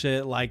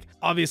bullshit, like,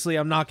 obviously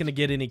I'm not going to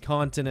get any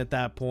content at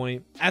that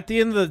point. At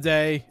the end of the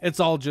day, it's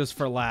all just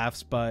for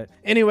laughs. But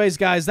anyways,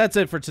 guys, that's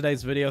it for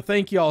today's video.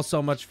 Thank you all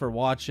so much for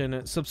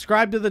watching.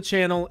 Subscribe to the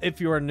channel if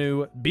you are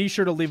new. Be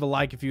sure to leave a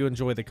like if you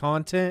enjoy the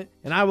content,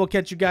 and I will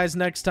catch you guys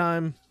next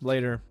time.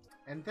 Later.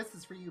 And this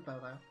is for you,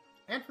 Bolo,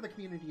 and for the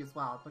community as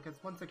well, because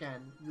once again,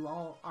 you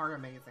all are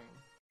amazing.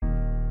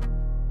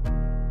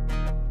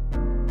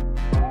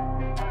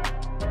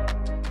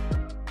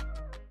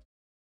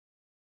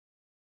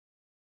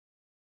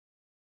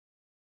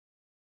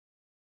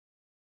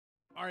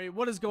 Alright,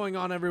 what is going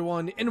on,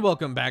 everyone, and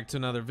welcome back to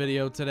another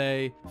video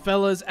today.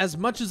 Fellas, as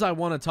much as I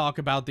want to talk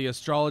about the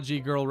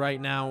astrology girl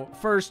right now,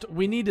 first,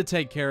 we need to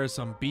take care of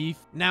some beef.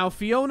 Now,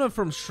 Fiona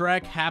from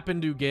Shrek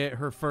happened to get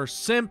her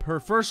first simp, her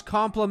first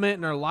compliment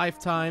in her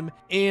lifetime,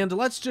 and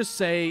let's just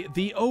say,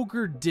 the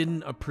ogre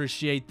didn't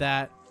appreciate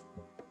that.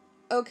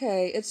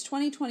 Okay, it's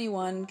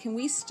 2021. Can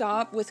we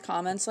stop with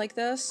comments like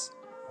this?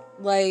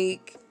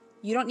 Like,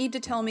 you don't need to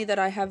tell me that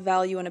I have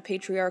value in a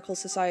patriarchal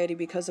society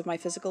because of my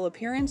physical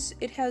appearance.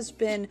 It has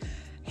been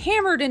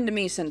hammered into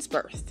me since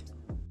birth.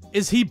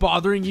 Is he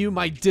bothering you,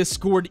 my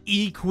Discord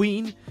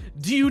E-Queen?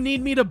 Do you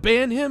need me to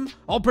ban him?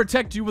 I'll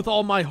protect you with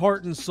all my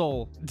heart and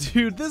soul.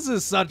 Dude, this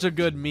is such a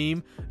good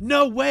meme.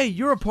 No way,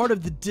 you're a part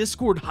of the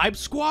Discord hype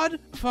squad?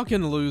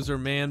 Fucking loser,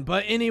 man.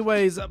 But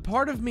anyways,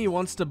 part of me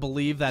wants to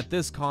believe that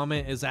this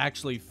comment is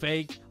actually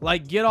fake.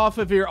 Like, get off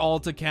of your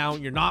alt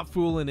account. You're not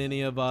fooling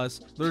any of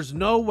us. There's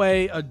no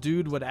way a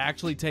dude would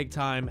actually take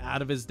time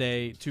out of his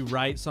day to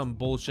write some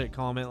bullshit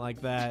comment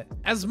like that.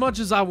 As much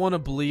as I want to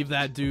believe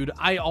that, dude,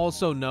 I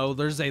also know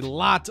there's a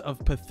lot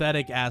of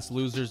pathetic ass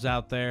losers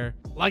out there.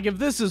 Like, if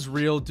this is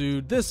real,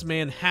 dude, this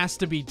man has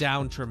to be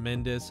down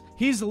tremendous.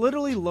 He's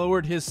literally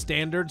lowered his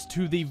standards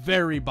to the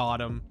very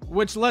bottom.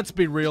 Which, let's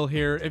be real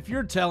here, if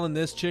you're telling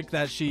this chick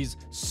that she's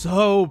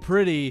so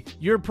pretty,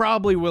 you're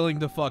probably willing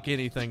to fuck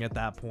anything at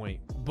that point.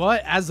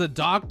 But as a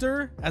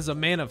doctor, as a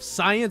man of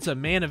science, a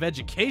man of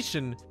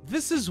education,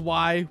 this is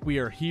why we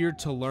are here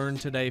to learn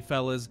today,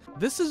 fellas.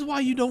 This is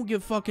why you don't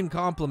give fucking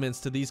compliments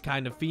to these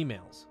kind of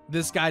females.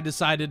 This guy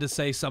decided to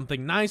say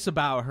something nice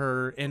about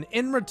her, and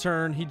in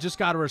return, he just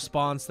got a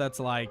response that's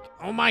like,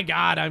 oh my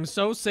god, I'm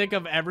so sick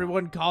of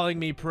everyone calling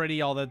me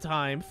pretty all the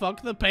time.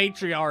 Fuck the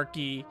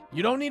patriarchy.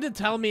 You don't need to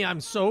tell me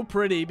I'm so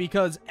pretty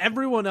because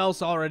everyone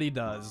else already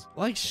does.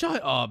 Like,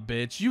 shut up,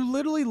 bitch. You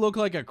literally look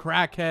like a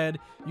crackhead.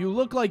 You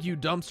look like you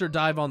dumpster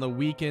dive on the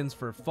weekends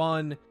for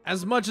fun.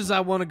 As much as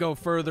I want to go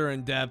further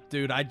in depth,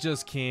 dude, I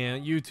just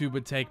can't. YouTube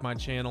would take my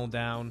channel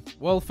down.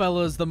 Well,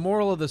 fellas, the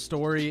moral of the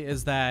story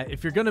is that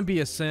if you're gonna be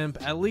a simp,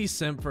 at least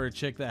simp for a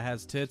chick that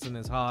has tits and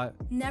is hot.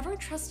 Never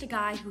trust a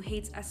guy who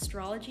hates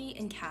astrology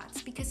and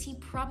cats because he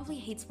probably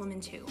hates women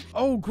too.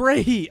 Oh,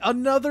 great!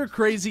 Another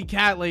crazy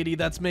cat lady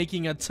that's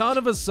making a ton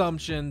of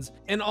assumptions.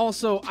 And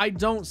also, I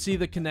don't see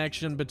the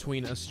connection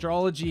between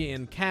astrology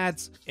and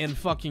cats and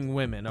fucking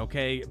women,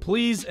 okay?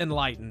 Please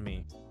enlighten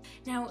me.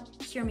 Now,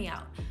 hear me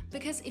out,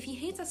 because if he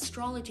hates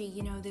astrology,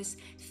 you know, this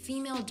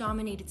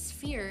female-dominated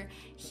sphere,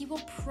 he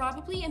will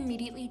probably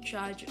immediately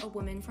judge a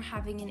woman for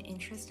having an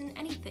interest in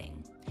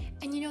anything.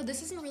 And you know,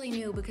 this isn't really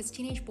new because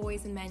teenage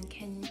boys and men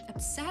can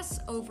obsess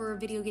over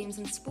video games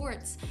and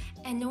sports,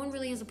 and no one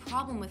really has a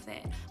problem with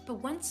it. But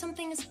once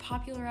something is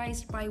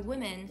popularized by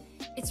women,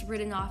 it's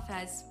written off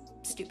as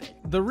stupid.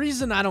 The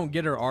reason I don't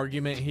get her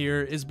argument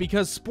here is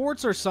because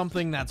sports are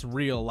something that's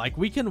real. Like,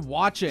 we can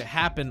watch it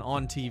happen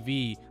on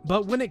TV,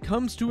 but when it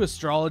comes to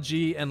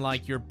astrology and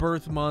like your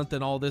birth month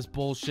and all this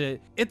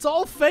bullshit, it's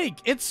all fake.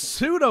 It's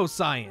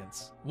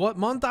pseudoscience. What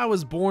month I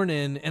was born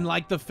in and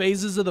like the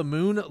phases of the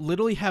moon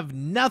literally have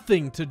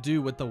nothing to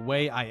do with the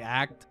way I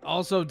act.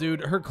 Also,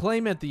 dude, her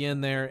claim at the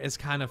end there is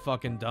kind of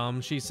fucking dumb.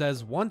 She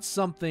says once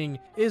something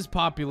is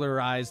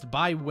popularized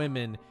by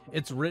women,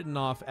 it's written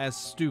off as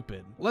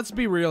stupid. Let's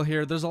be real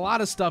here. There's a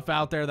lot of stuff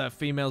out there that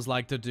females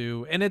like to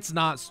do, and it's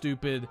not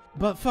stupid.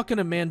 But fucking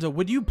Amanda,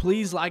 would you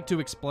please like to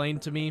explain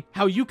to me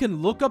how you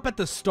can look up at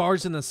the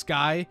stars in the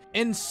sky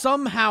and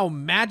somehow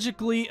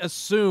magically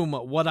assume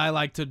what I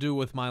like to do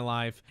with my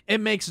life? It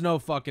makes no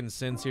fucking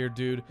sense here,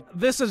 dude.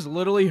 This is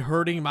literally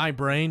hurting my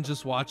brain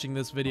just watching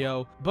this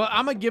video, but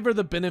I'm gonna give her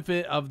the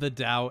benefit of the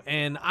doubt,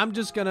 and I'm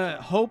just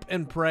gonna hope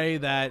and pray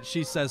that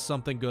she says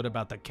something good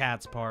about the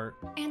cats part.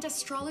 And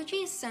astrology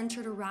is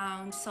centered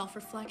around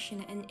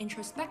self-reflection and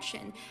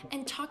introspection,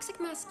 and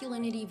toxic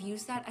masculinity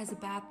views that as a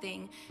bad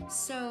thing,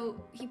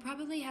 so he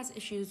probably has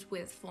issues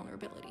with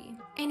vulnerability.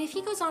 And if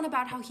he goes on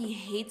about how he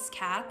hates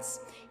cats,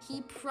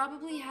 he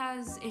probably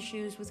has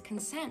issues with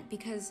consent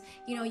because,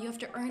 you know, you have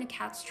to earn a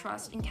cat's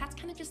trust, and cats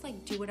kind of just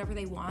like do whatever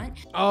they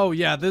want. Oh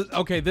yeah,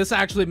 this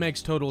actually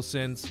makes total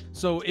sense.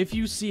 So if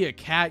you see a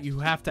cat, you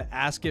have to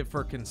ask it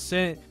for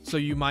consent, so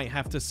you might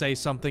have to say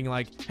something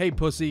like, hey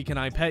pussy, can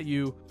I pet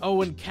you?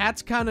 Oh, and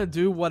cats kind of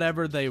do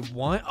whatever they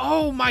want.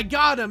 Oh my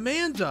god,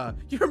 Amanda,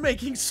 you're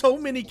making so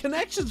many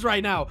connections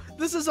right now.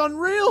 This is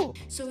unreal.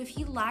 So if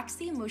he lacks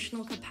the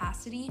emotional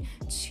capacity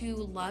to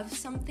love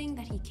something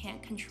that he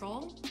can't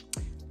control,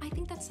 I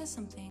think that says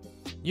something.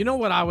 You know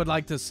what I would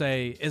like to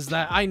say is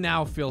that I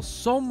now feel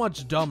so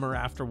much dumber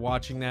after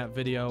watching that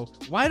video.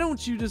 Why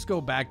don't you just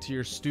go back to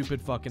your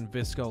stupid fucking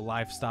Visco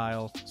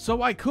lifestyle?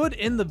 So I could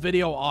end the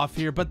video off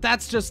here, but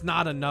that's just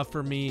not enough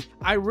for me.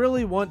 I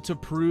really want to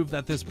prove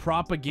that this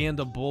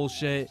propaganda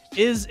bullshit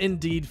is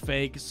indeed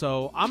fake.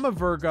 So I'm a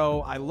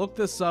Virgo. I looked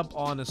this up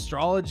on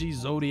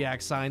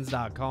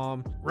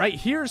astrologyzodiacsigns.com. Right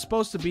here is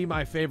supposed to be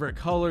my favorite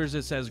colors.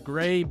 It says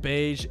gray,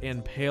 beige,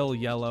 and pale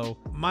yellow.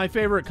 My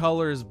favorite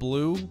color is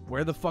blue.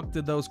 Where the fuck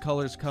did those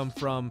colors come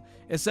from?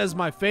 It says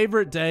my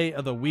favorite day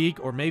of the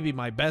week, or maybe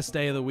my best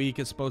day of the week,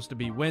 is supposed to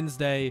be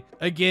Wednesday.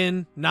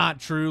 Again,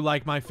 not true.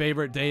 Like, my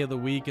favorite day of the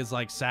week is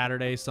like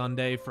Saturday,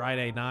 Sunday,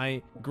 Friday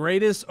night.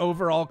 Greatest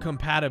overall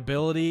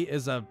compatibility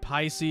is a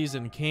Pisces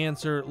and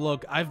Cancer.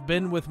 Look, I've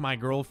been with my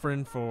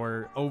girlfriend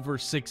for over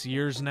 6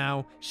 years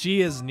now.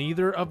 She is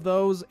neither of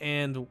those,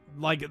 and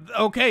like,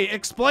 okay,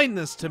 explain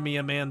this to me,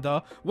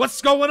 Amanda. What's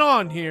going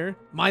on here?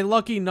 My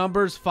lucky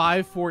numbers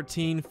 5,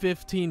 14,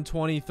 15,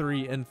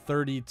 23, and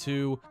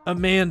 32.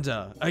 Amanda,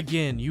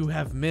 again, you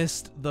have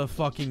missed the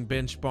fucking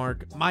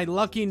benchmark. My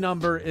lucky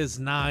number is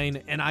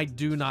 9, and I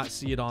do not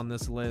see it on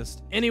this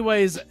list.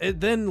 Anyways, it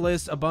then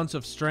lists a bunch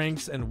of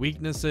strengths and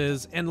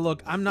weaknesses, and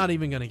look, I'm not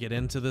even gonna get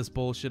into this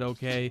bullshit,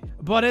 okay?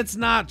 But it's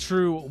not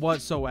true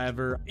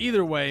whatsoever.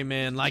 Either way,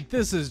 man, like,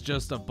 this is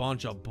just a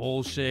bunch of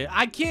bullshit.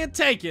 I can't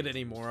take it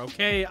anymore,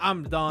 okay?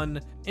 I'm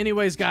done.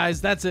 Anyways,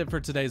 guys, that's it for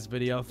today's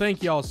video.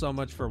 Thank you all so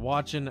much for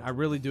watching. I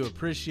really do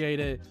appreciate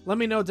it. Let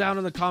me know down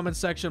in the comment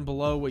section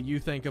below what you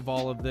think of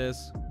all of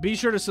this. Be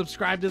sure to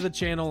subscribe to the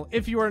channel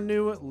if you are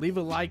new. Leave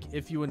a like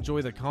if you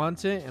enjoy the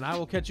content, and I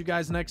will catch you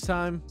guys next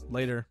time.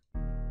 Later.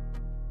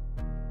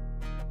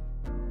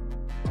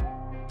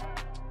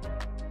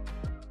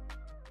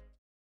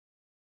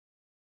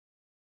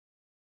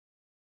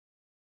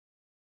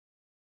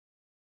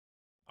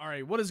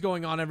 Alright, what is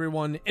going on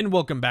everyone, and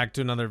welcome back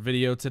to another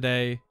video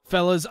today.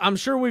 Fellas, I'm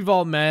sure we've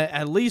all met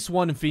at least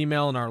one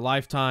female in our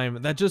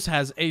lifetime that just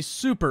has a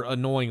super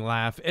annoying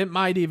laugh. It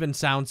might even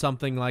sound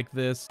something like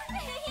this.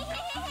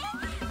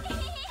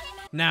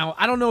 Now,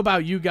 I don't know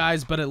about you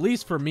guys, but at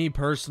least for me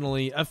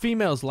personally, a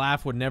female's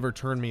laugh would never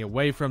turn me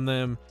away from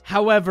them.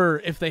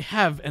 However, if they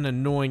have an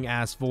annoying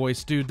ass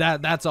voice, dude,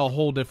 that's a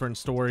whole different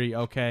story,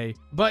 okay?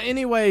 But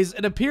anyways,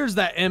 it appears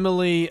that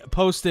Emily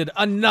posted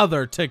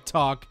another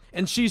TikTok,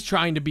 and she's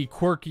trying to be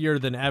quirkier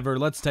than ever.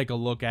 Let's take a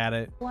look at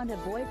it. I want a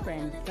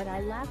boyfriend, but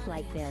I laugh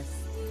like this.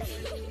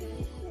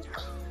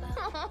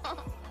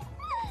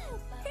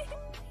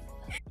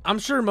 I'm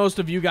sure most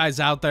of you guys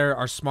out there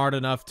are smart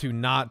enough to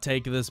not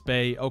take this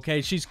bait,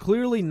 okay? She's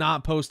clearly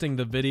not posting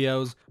the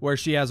videos where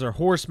she has her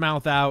horse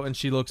mouth out and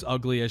she looks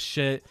ugly as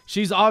shit.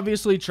 She's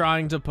obviously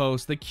trying to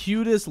post the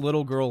cutest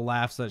little girl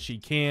laughs that she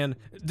can.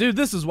 Dude,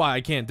 this is why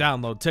I can't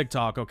download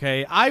TikTok,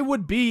 okay? I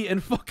would be in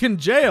fucking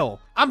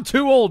jail. I'm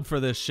too old for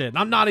this shit.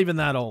 I'm not even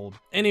that old.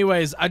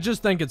 Anyways, I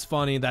just think it's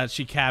funny that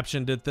she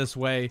captioned it this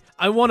way.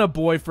 I want a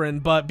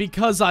boyfriend, but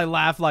because I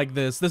laugh like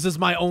this is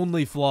my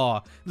only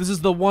flaw. This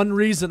is the one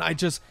reason I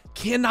just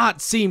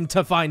cannot seem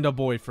to find a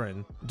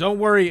boyfriend. Don't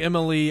worry,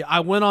 Emily. I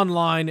went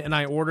online and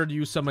I ordered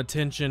you some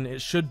attention.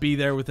 It should be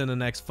there within the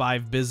next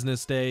 5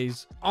 business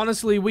days.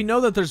 Honestly, we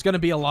know that there's going to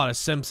be a lot of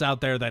simps out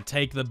there that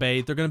take the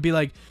bait. They're going to be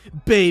like,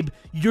 babe,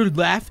 your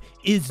laugh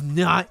is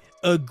not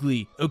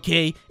ugly,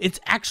 okay? It's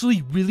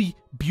actually really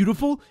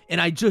beautiful, and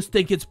I just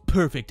think it's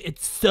perfect.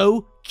 It's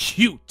so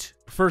cute.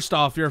 First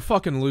off, you're a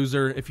fucking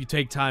loser if you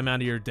take time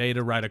out of your day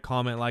to write a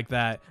comment like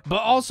that.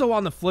 But also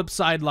on the flip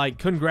side, like,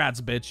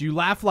 congrats, bitch. You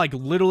laugh like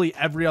literally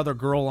every other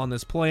girl on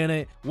this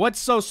planet. What's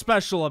so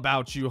special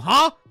about you,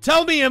 huh?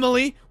 Tell me,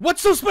 Emily,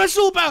 what's so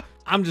special about...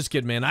 I'm just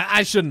kidding, man.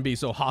 I shouldn't be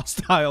so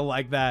hostile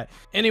like that.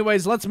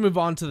 Anyways, let's move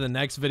on to the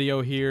next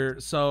video here.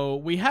 So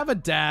we have a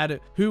dad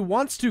who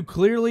wants to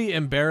clearly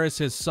embarrass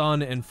his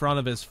son in front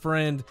of his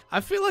friend.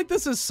 I feel like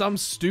this is some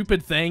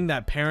stupid thing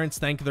that parents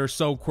think they're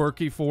so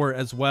quirky for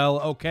as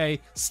well,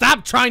 okay?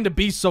 Stop trying to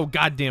be so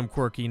goddamn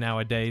quirky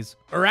nowadays.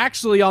 Or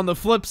actually, on the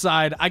flip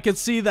side, I could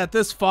see that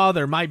this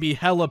father might be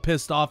hella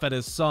pissed off at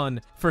his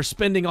son for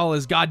spending all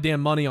his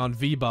goddamn money on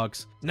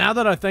V-Bucks. Now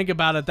that I think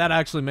about it, that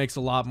actually makes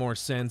a lot more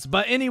sense.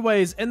 But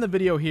anyways, in the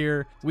video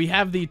here, we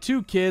have the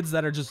 2 kids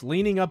that are just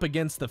leaning up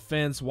against the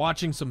fence,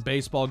 watching some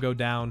baseball go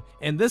down.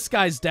 And this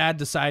guy's dad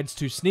decides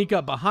to sneak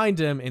up behind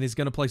him, and he's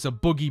gonna place a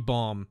boogie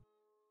bomb.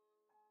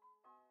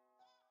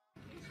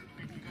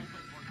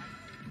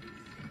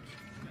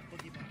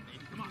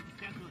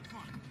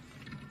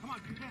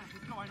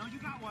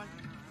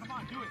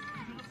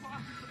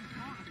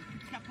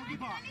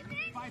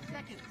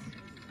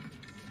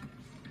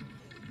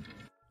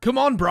 Come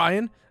on,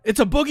 Brian. It's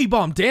a boogie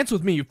bomb. Dance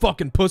with me, you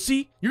fucking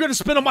pussy. You're gonna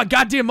spend all my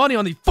goddamn money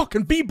on these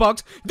fucking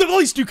V-Bucks. The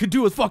least you could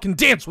do is fucking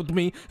dance with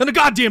me and a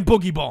goddamn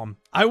boogie bomb.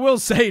 I will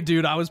say,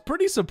 dude, I was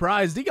pretty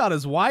surprised he got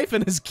his wife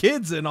and his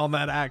kids in on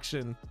that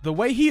action. The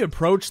way he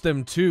approached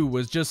them, too,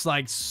 was just,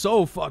 like,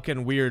 so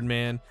fucking weird,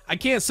 man. I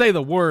can't say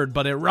the word,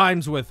 but it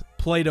rhymes with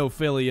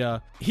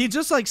Play-Doh-philia. He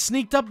just, like,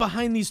 sneaked up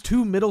behind these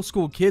 2 middle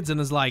school kids and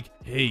is like,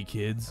 hey,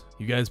 kids,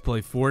 you guys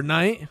play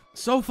Fortnite?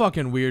 So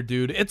fucking weird,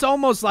 dude. It's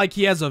almost like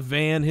he has a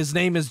van. His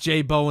name is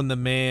J-Bo the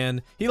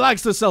Man. He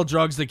likes to sell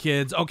drugs to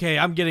kids. Okay,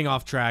 I'm getting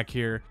off track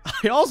here.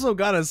 I also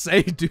gotta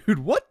say, dude,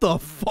 what the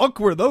fuck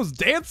were those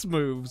dance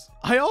moves?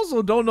 I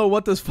also don't know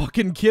what this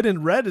fucking kid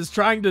in red is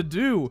trying to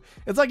do.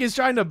 It's like he's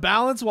trying to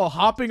balance while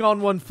hopping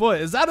on one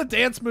foot. Is that a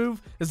dance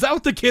move? Is that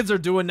what the kids are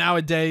doing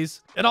nowadays?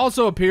 It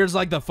also appears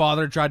like the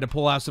father tried to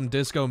pull out some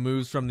disco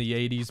moves from the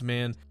 80s,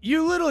 man.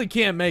 You literally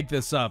can't make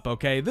this up,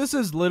 okay? This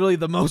is literally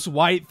the most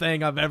white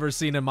thing I've ever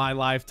seen in my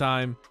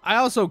lifetime. I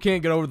also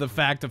can't get over the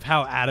fact of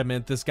how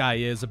adamant this guy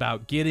is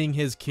about getting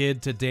his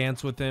kid to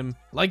dance with him.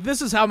 Like,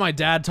 this is how my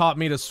dad taught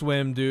me to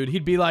swim, dude.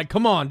 He'd be like,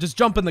 come on, just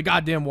jump in the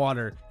goddamn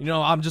water. You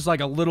know, I'm just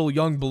like a little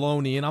young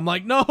baloney, and I'm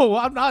like, no,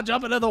 I'm not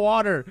jumping in the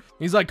water.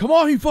 He's like, come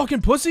on, you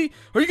fucking pussy.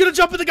 Are you gonna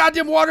jump in the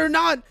goddamn water or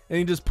not? And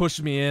he just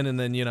pushed me in, and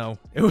then, you know,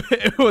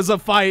 it was a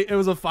fight. It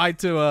was a fight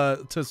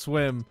to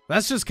swim.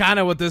 That's just kind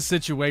of what this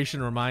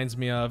situation reminds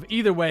me of.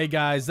 Either way,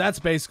 guys, that's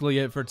basically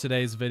it for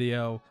today's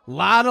video. A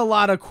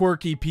lot of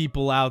quirky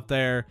people out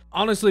there.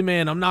 Honestly,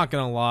 man, I'm not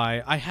gonna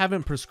lie. I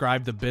haven't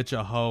prescribed a bitch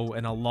a hoe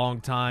in a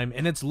long time,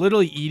 and it's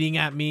literally eating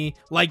at me.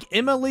 Like,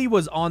 Emily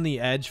was on the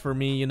edge for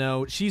me, you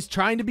know. She's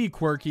trying to be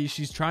quirky.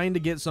 She's trying to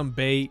get some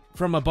bait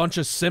from a bunch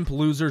of simp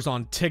losers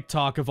on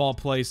TikTok of all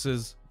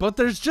places. But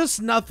there's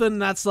just nothing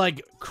that's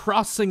like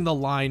crossing the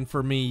line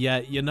for me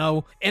yet, you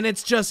know? And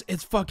it's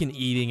fucking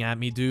eating at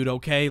me, dude,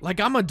 okay? Like,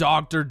 I'm a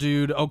doctor,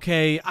 dude,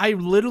 okay? I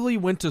literally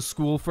went to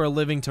school for a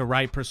living to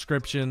write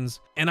prescriptions,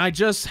 and I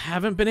just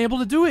haven't been able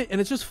to do it, and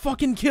it's just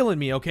fucking killing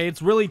me, okay?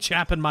 It's really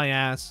chapping my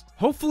ass.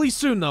 Hopefully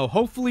soon, though.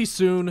 Hopefully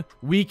soon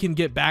we can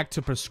get back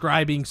to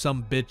prescribing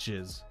some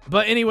bitches.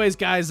 But anyways,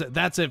 guys,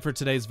 that's it for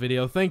today's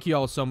video. Thank you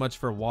all so much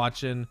for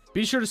watching.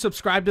 Be sure to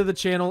subscribe to the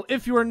channel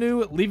if you are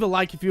new. Leave a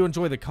like if you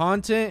enjoy the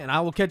content, and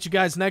I will catch you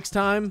guys next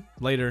time.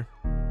 Later.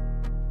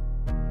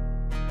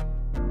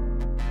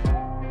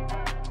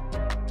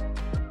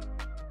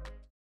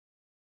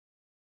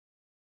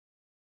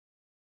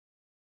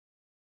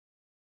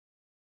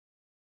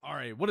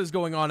 Alright, what is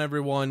going on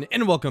everyone,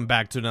 and welcome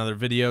back to another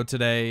video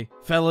today.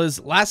 Fellas,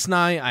 last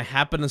night I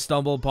happened to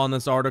stumble upon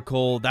this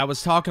article that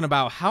was talking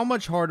about how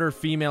much harder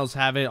females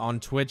have it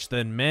on Twitch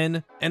than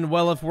men, and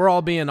well, if we're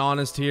all being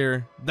honest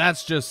here,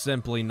 that's just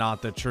simply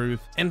not the truth.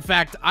 In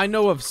fact, I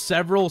know of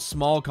several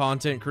small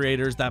content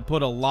creators that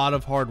put a lot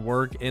of hard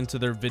work into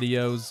their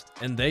videos,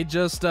 and they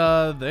just,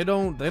 they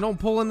don't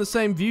pull in the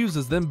same views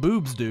as them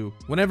boobs do.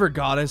 Whenever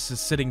Goddess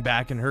is sitting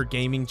back in her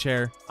gaming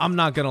chair, I'm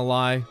not gonna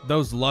lie,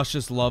 those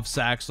luscious love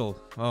sacks will,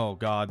 oh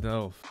god,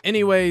 no.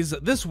 Anyways,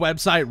 this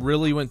website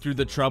really went through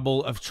the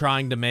trouble of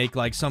trying to make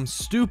like some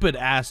stupid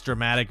ass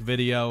dramatic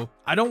video.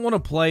 I don't want to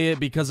play it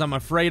because I'm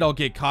afraid I'll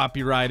get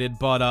copyrighted,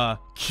 but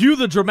cue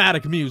the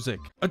dramatic music.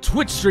 A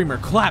Twitch streamer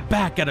clapped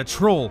back at a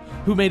troll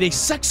who made a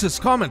sexist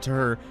comment to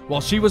her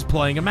while she was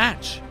playing a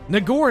match.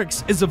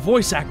 Nagorix is a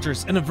voice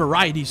actress and a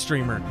variety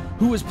streamer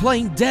who was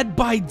playing Dead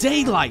by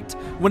Daylight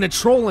when a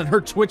troll in her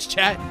Twitch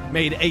chat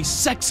made a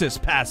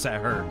sexist pass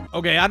at her.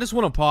 Okay, I just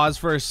want to pause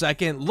for a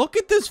second. Look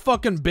at this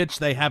fucking bitch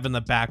they have in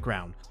the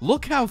background.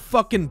 Look how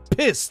fucking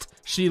pissed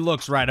she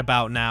looks right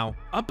about now.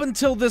 Up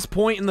until this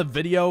point in the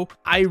video,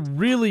 I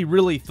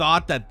really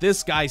thought that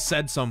this guy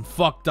said some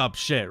fucked up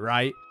shit,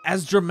 right?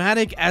 As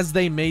dramatic as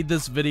they made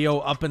this video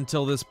up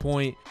until this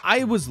point,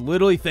 I was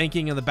literally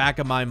thinking in the back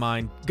of my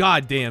mind,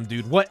 god damn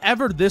dude,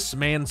 whatever this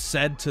man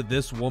said to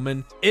this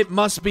woman, it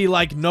must be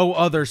like no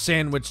other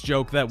sandwich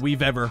joke that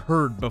we've ever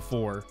heard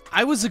before.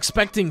 I was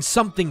expecting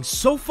something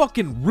so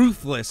fucking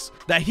ruthless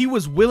that he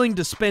was willing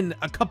to spend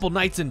a couple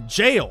nights in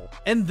jail.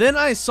 And then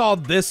I saw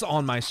this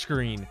on my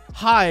screen.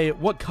 Hi,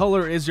 what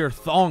color is your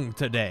thong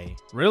today?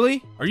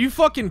 Really? Are you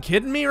fucking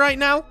kidding me right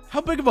now?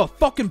 How big of a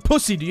fucking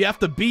pussy do you have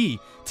to be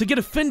to get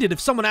offended if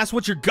someone asks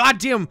what your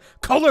goddamn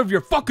color of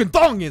your fucking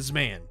thong is,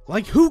 man?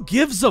 Like, who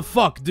gives a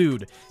fuck,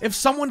 dude? If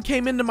someone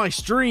came into my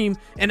stream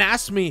and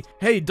asked me,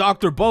 hey,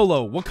 Dr.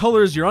 Bolo, what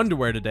color is your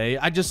underwear today?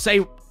 I just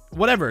say,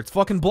 whatever, it's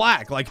fucking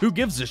black. Like, who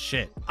gives a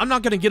shit? I'm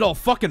not gonna get all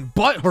fucking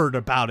butthurt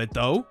about it,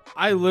 though.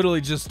 I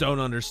literally just don't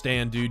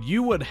understand, dude.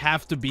 You would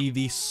have to be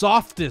the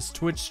softest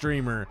Twitch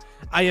streamer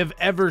I have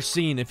ever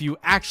seen if you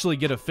actually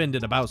get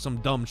offended about some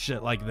dumb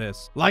shit like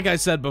this. Like I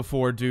said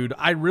before, dude,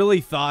 I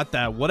really thought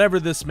that whatever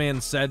this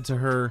man said to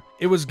her,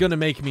 it was gonna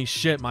make me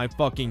shit my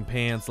fucking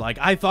pants. Like,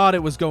 I thought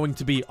it was going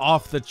to be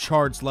off the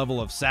charts level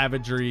of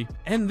savagery,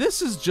 and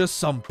this is just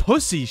some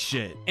pussy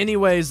shit.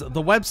 Anyways,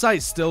 the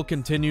website still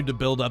continued to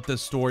build up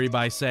this story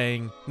by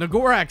saying,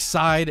 Nagorak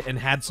sighed and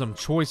had some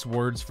choice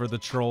words for the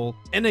troll.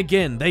 And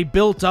again, they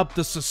built up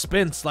the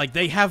suspense like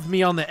they have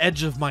me on the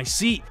edge of my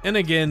seat. And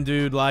again,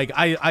 dude, like,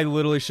 I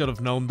literally should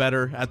have known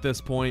better at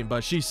this point,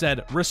 but she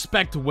said,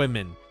 respect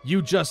women.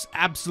 You just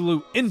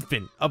absolute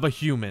infant of a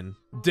human.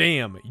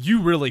 Damn,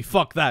 you really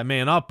fucked that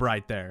man up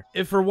right there.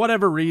 If for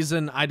whatever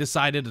reason I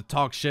decided to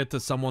talk shit to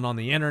someone on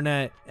the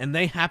internet and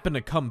they happen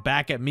to come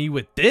back at me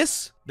with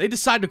this, they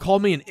decide to call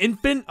me an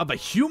infant of a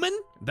human?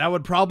 That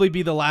would probably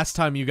be the last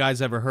time you guys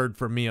ever heard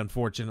from me,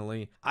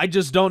 unfortunately. I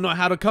just don't know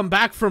how to come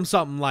back from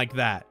something like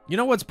that. You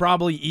know what's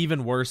probably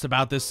even worse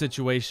about this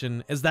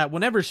situation is that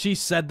whenever she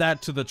said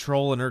that to the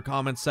troll in her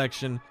comment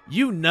section,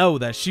 you know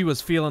that she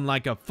was feeling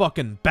like a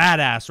fucking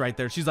badass right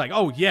there. She's like,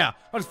 oh yeah,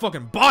 I just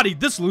fucking bodied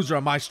this loser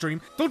on my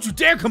stream. Don't you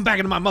dare come back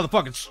into my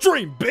motherfucking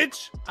stream,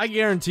 bitch! I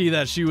guarantee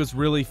that she was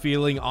really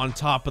feeling on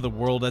top of the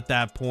world at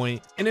that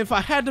point. And if I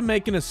had to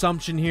make an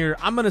assumption here,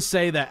 I'm gonna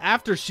say that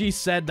after she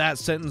said that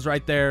sentence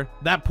right there,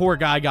 that poor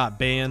guy got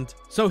banned.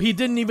 So he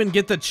didn't even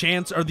get the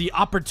chance or the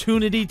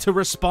opportunity to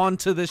respond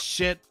to this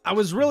shit. I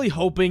was really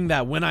hoping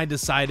that when I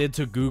decided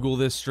to Google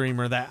this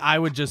streamer that I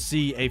would just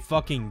see a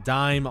fucking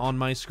dime on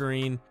my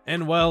screen.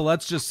 And well,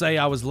 let's just say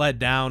I was let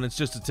down. It's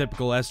just a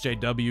typical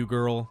SJW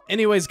girl.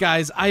 Anyways,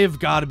 guys, I have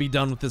got to be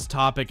done with this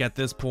topic at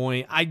this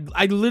point.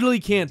 I literally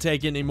can't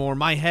take it anymore.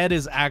 My head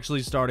is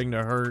actually starting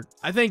to hurt.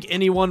 I think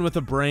anyone with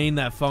a brain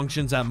that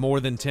functions at more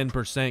than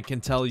 10%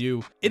 can tell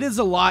you it is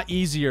a lot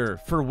easier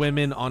for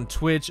women on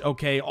Twitch.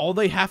 Okay, all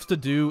they have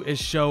to do is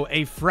show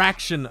a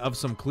fraction of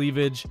some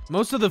cleavage.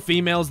 Most of the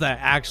females that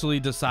actually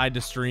decide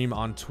to stream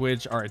on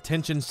Twitch are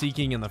attention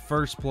seeking in the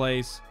first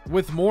place.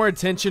 With more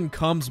attention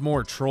comes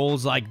more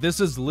trolls. Like, this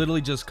is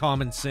literally just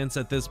common sense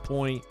at this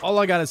point. All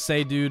I gotta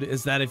say, dude,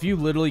 is that if you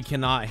literally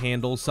cannot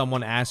handle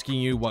someone asking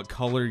you what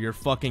color your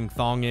fucking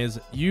thong is,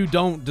 you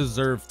don't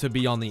deserve to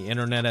be on the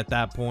internet at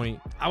that point.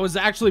 I was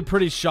actually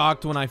pretty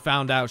shocked when I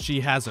found out she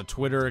has a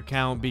Twitter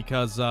account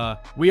because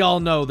we all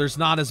know there's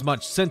not as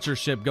much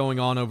censorship going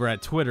on over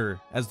at Twitter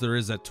as there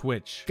is at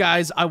Twitch.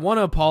 Guys, I want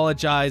to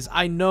apologize.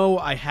 I know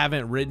I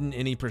haven't written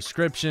any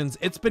prescriptions.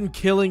 It's been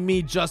killing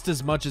me just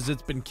as much as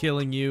it's been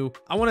killing you.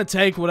 I want to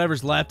take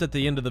whatever's left at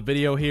the end of the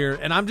video here,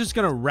 and I'm just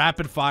gonna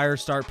rapid fire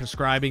start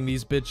prescribing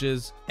these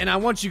bitches. And I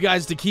want you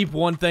guys to keep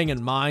one thing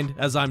in mind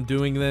as I'm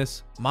doing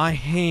this. My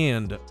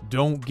hand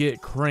don't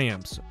get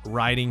cramps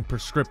writing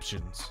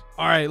prescriptions.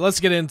 All right, let's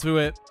get into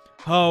it.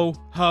 Ho,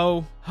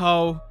 ho,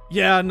 ho.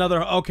 Yeah,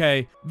 another.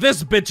 Okay,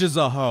 this bitch is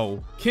a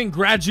hoe.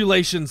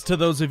 Congratulations to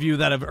those of you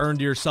that have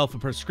earned yourself a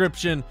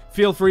prescription.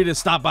 Feel free to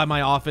stop by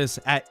my office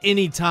at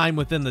any time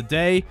within the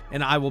day,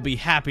 and I will be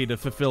happy to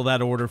fulfill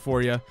that order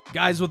for you.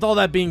 Guys, with all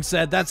that being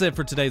said, that's it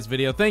for today's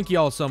video. Thank you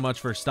all so much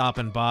for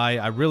stopping by.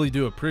 I really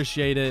do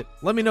appreciate it.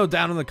 Let me know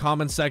down in the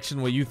comments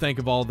section what you think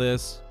of all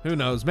this. Who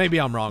knows?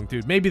 Maybe I'm wrong,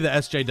 dude. Maybe the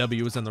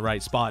SJW was in the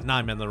right spot and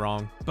I'm in the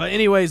wrong. But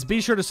anyways,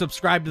 be sure to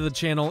subscribe to the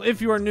channel.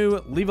 If you are new,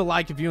 leave a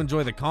like if you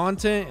enjoy the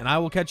content, and I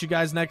will catch you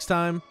guys next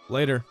time.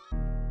 Later.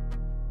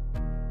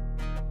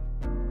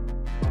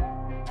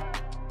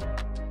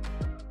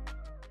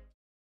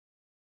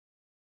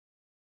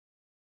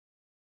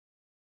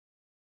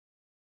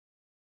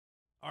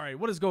 Alright,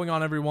 what is going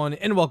on, everyone,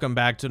 and welcome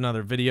back to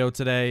another video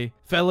today.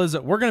 Fellas,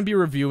 we're going to be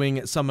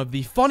reviewing some of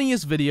the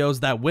funniest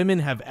videos that women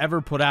have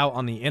ever put out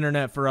on the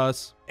internet for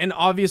us. And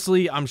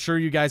obviously, I'm sure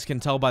you guys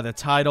can tell by the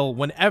title,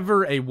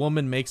 whenever a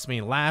woman makes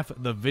me laugh,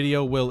 the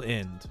video will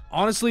end.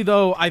 Honestly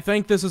though, I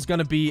think this is going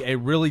to be a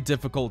really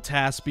difficult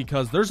task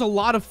because there's a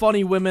lot of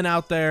funny women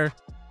out there.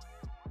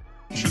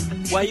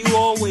 Why you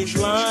always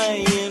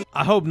lying?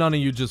 I hope none of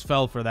you just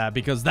fell for that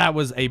because that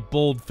was a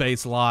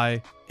bold-faced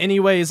lie.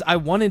 Anyways, I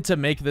wanted to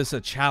make this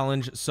a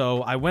challenge,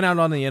 so I went out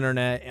on the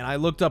internet and I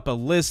looked up a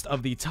list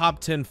of the top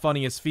 10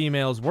 funniest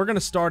females. We're going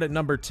to start at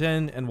number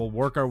 10 and we'll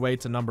work our way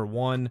to number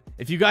 1.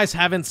 If you guys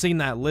haven't seen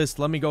that list,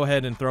 let me go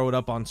ahead and throw it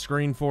up on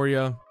screen for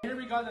you. Here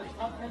we got the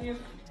top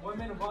funniest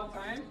women of all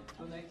time.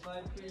 So next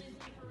slide, please.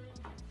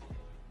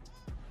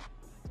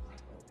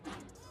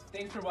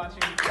 Thanks for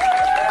watching.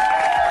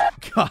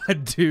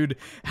 God, dude,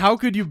 how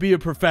could you be a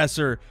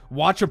professor,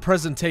 watch a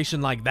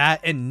presentation like that,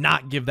 and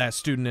not give that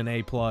student an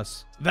A+?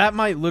 That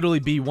might literally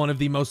be one of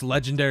the most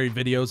legendary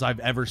videos I've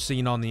ever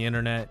seen on the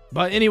internet.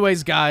 But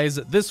anyways, guys,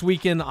 this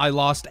weekend I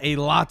lost a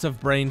lot of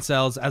brain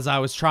cells as I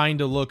was trying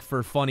to look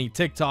for funny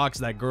TikToks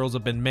that girls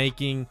have been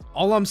making.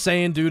 All I'm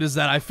saying, dude, is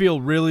that I feel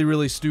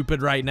really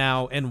stupid right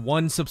now, and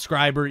 1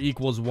 subscriber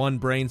equals 1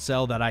 brain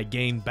cell that I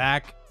gained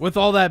back. With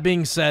all that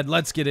being said,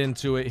 let's get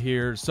into it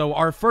here. So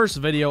our first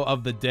video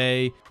of the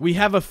day, we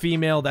have a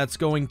female that's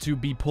going to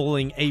be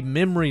pulling a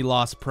memory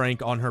loss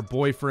prank on her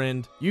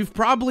boyfriend. You've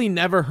probably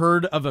never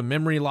heard of a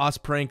memory loss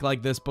prank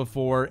like this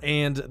before,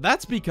 and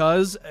that's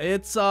because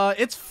it's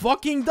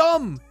fucking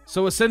dumb.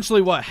 So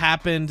essentially what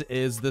happened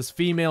is this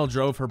female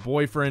drove her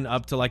boyfriend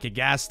up to like a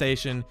gas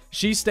station.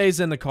 She stays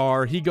in the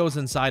car, he goes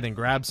inside and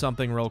grabs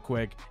something real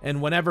quick,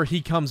 and whenever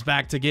he comes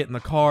back to get in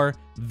the car,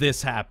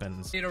 this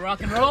happens. Need a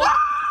rock and roll?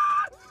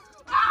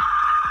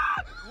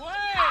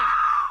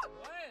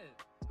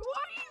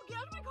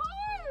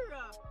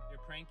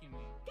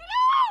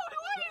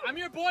 I'm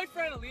your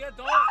boyfriend, Aaliyah.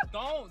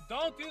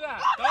 Don't do that.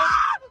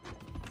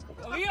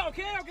 Don't. Aaliyah,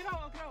 okay, I'll get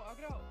out.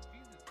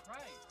 Jesus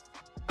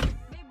Christ.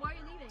 Babe, why are you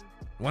leaving?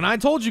 When I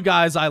told you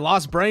guys I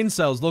lost brain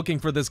cells looking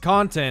for this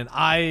content,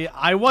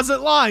 I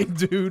wasn't lying,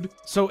 dude.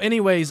 So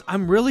anyways,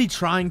 I'm really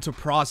trying to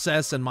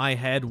process in my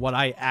head what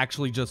I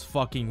actually just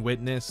fucking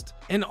witnessed.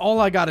 And all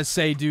I gotta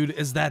say, dude,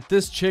 is that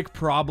this chick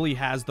probably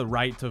has the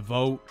right to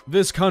vote.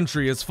 This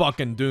country is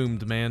fucking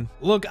doomed, man.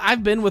 Look,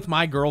 I've been with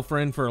my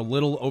girlfriend for a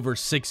little over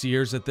 6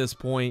 years at this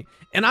point,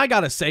 and I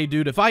gotta say,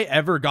 dude, if I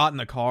ever got in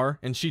the car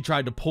and she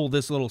tried to pull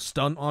this little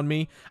stunt on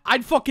me,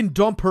 I'd fucking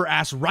dump her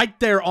ass right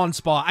there on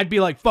spot. I'd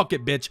be like, fuck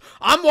it, bitch.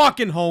 I'm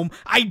walking home.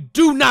 I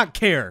do not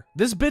care.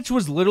 This bitch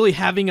was literally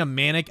having a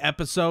manic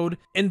episode,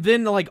 and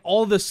then like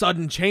all of a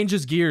sudden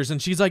changes gears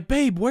and she's like,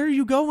 babe, where are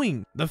you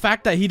going? The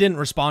fact that he didn't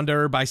respond to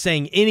her by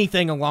saying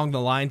anything along the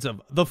lines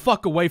of the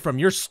fuck away from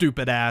your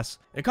stupid ass,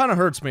 it kind of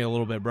hurts me a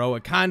little bit, bro.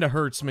 It kind of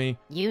hurts me.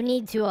 You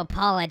need to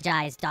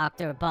apologize,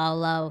 Dr.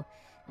 Bolo.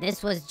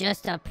 This was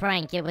just a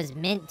prank. It was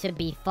meant to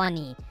be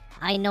funny.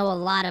 I know a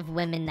lot of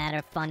women that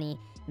are funny.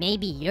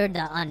 Maybe you're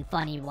the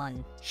unfunny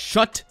one.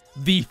 Shut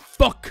the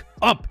fuck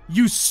up,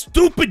 you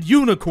stupid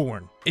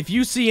unicorn. If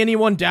you see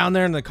anyone down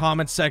there in the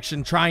comments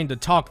section trying to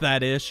talk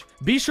that ish,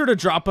 be sure to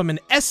drop them an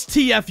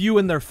STFU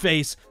in their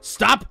face.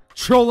 Stop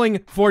trolling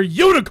for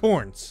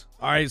unicorns.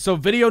 Alright, so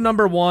video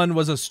number 1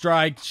 was a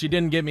strike. She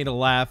didn't get me to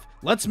laugh.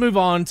 Let's move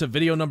on to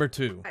video number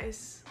 2.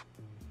 Guys,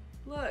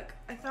 look,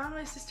 I found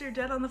my sister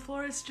dead on the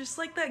floor. It's just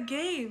like that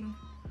game.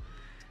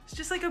 It's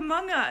just like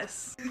Among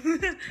Us.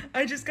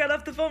 I just got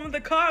off the phone with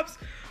the cops.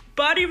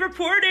 Body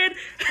reported.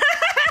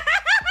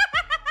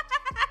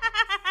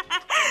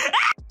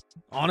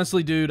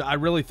 Honestly, dude, I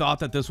really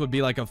thought that this would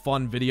be like a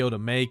fun video to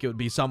make. It would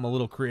be something a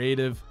little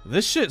creative.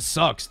 This shit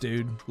sucks,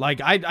 dude.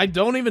 Like, I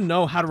don't even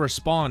know how to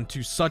respond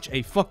to such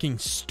a fucking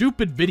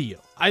stupid video.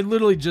 I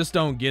literally just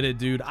don't get it,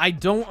 dude. I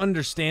don't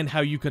understand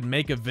how you could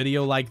make a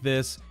video like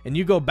this and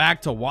you go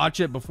back to watch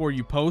it before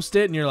you post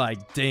it and you're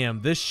like,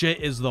 damn, this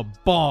shit is the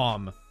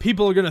bomb.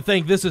 People are gonna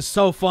think this is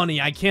so funny.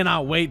 I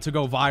cannot wait to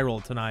go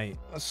viral tonight.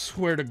 I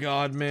swear to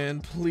God,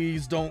 man,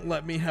 please don't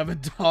let me have a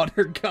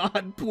daughter,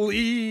 God,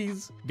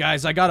 please.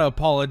 Guys, I gotta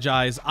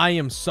apologize. I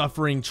am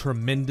suffering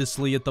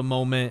tremendously at the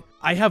moment.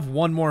 I have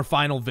one more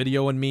final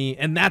video in me,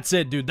 and that's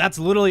it, dude. That's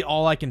literally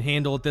all I can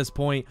handle at this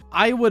point.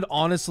 I would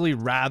honestly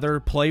rather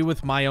play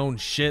with my own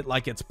shit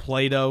like it's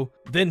Play-Doh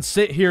than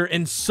sit here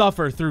and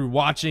suffer through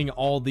watching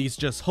all these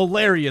just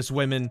hilarious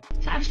women.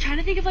 So I was trying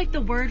to think of like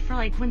the word for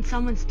like when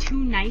someone's too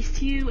nice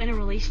to you in a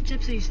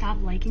relationship so you stop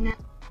liking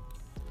them.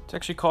 It's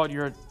actually called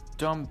you're a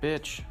dumb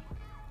bitch.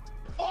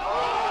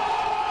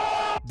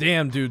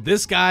 Damn, dude,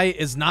 this guy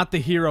is not the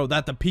hero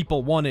that the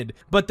people wanted,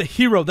 but the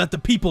hero that the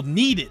people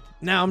needed.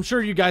 Now, I'm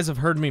sure you guys have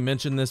heard me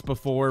mention this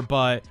before,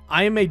 but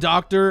I am a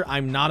doctor,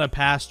 I'm not a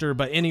pastor,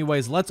 but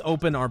anyways, let's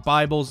open our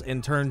Bibles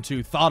and turn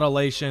to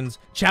Thoughtalations,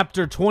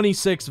 chapter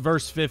 26,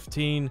 verse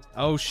 15.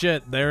 Oh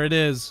shit, there it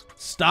is.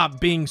 Stop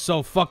being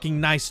so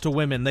fucking nice to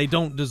women. They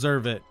don't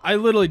deserve it. I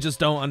literally just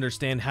don't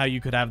understand how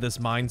you could have this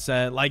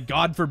mindset. Like,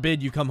 God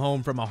forbid you come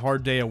home from a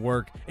hard day of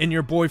work and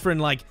your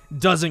boyfriend, like,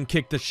 doesn't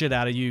kick the shit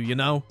out of you, you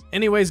know?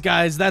 Anyways,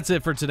 guys, that's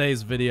it for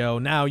today's video.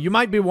 Now, you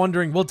might be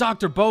wondering, well,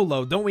 Dr.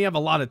 Bolo, don't we have a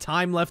lot of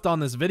time left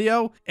on this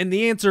video? And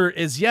the answer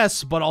is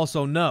yes, but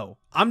also no.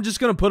 I'm just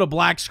gonna put a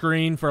black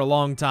screen for a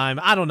long time.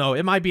 I don't know.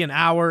 It might be an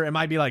hour. It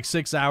might be like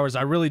 6 hours.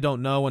 I really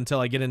don't know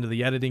until I get into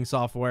the editing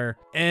software.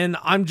 And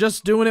I'm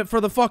just doing it for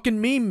the fucking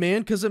meme,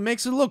 man, because it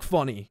makes it look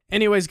funny.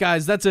 Anyways,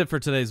 guys, that's it for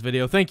today's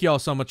video. Thank you all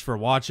so much for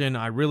watching.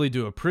 I really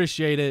do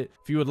appreciate it.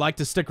 If you would like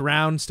to stick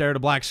around, stare at a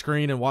black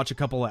screen, and watch a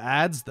couple of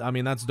ads, I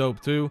mean, that's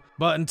dope too.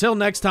 But until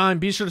next time,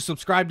 be sure to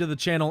subscribe to the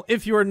channel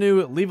if you are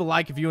new. Leave a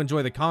like if you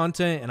enjoy the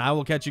content, and I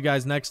will catch you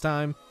guys next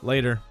time.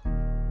 Later.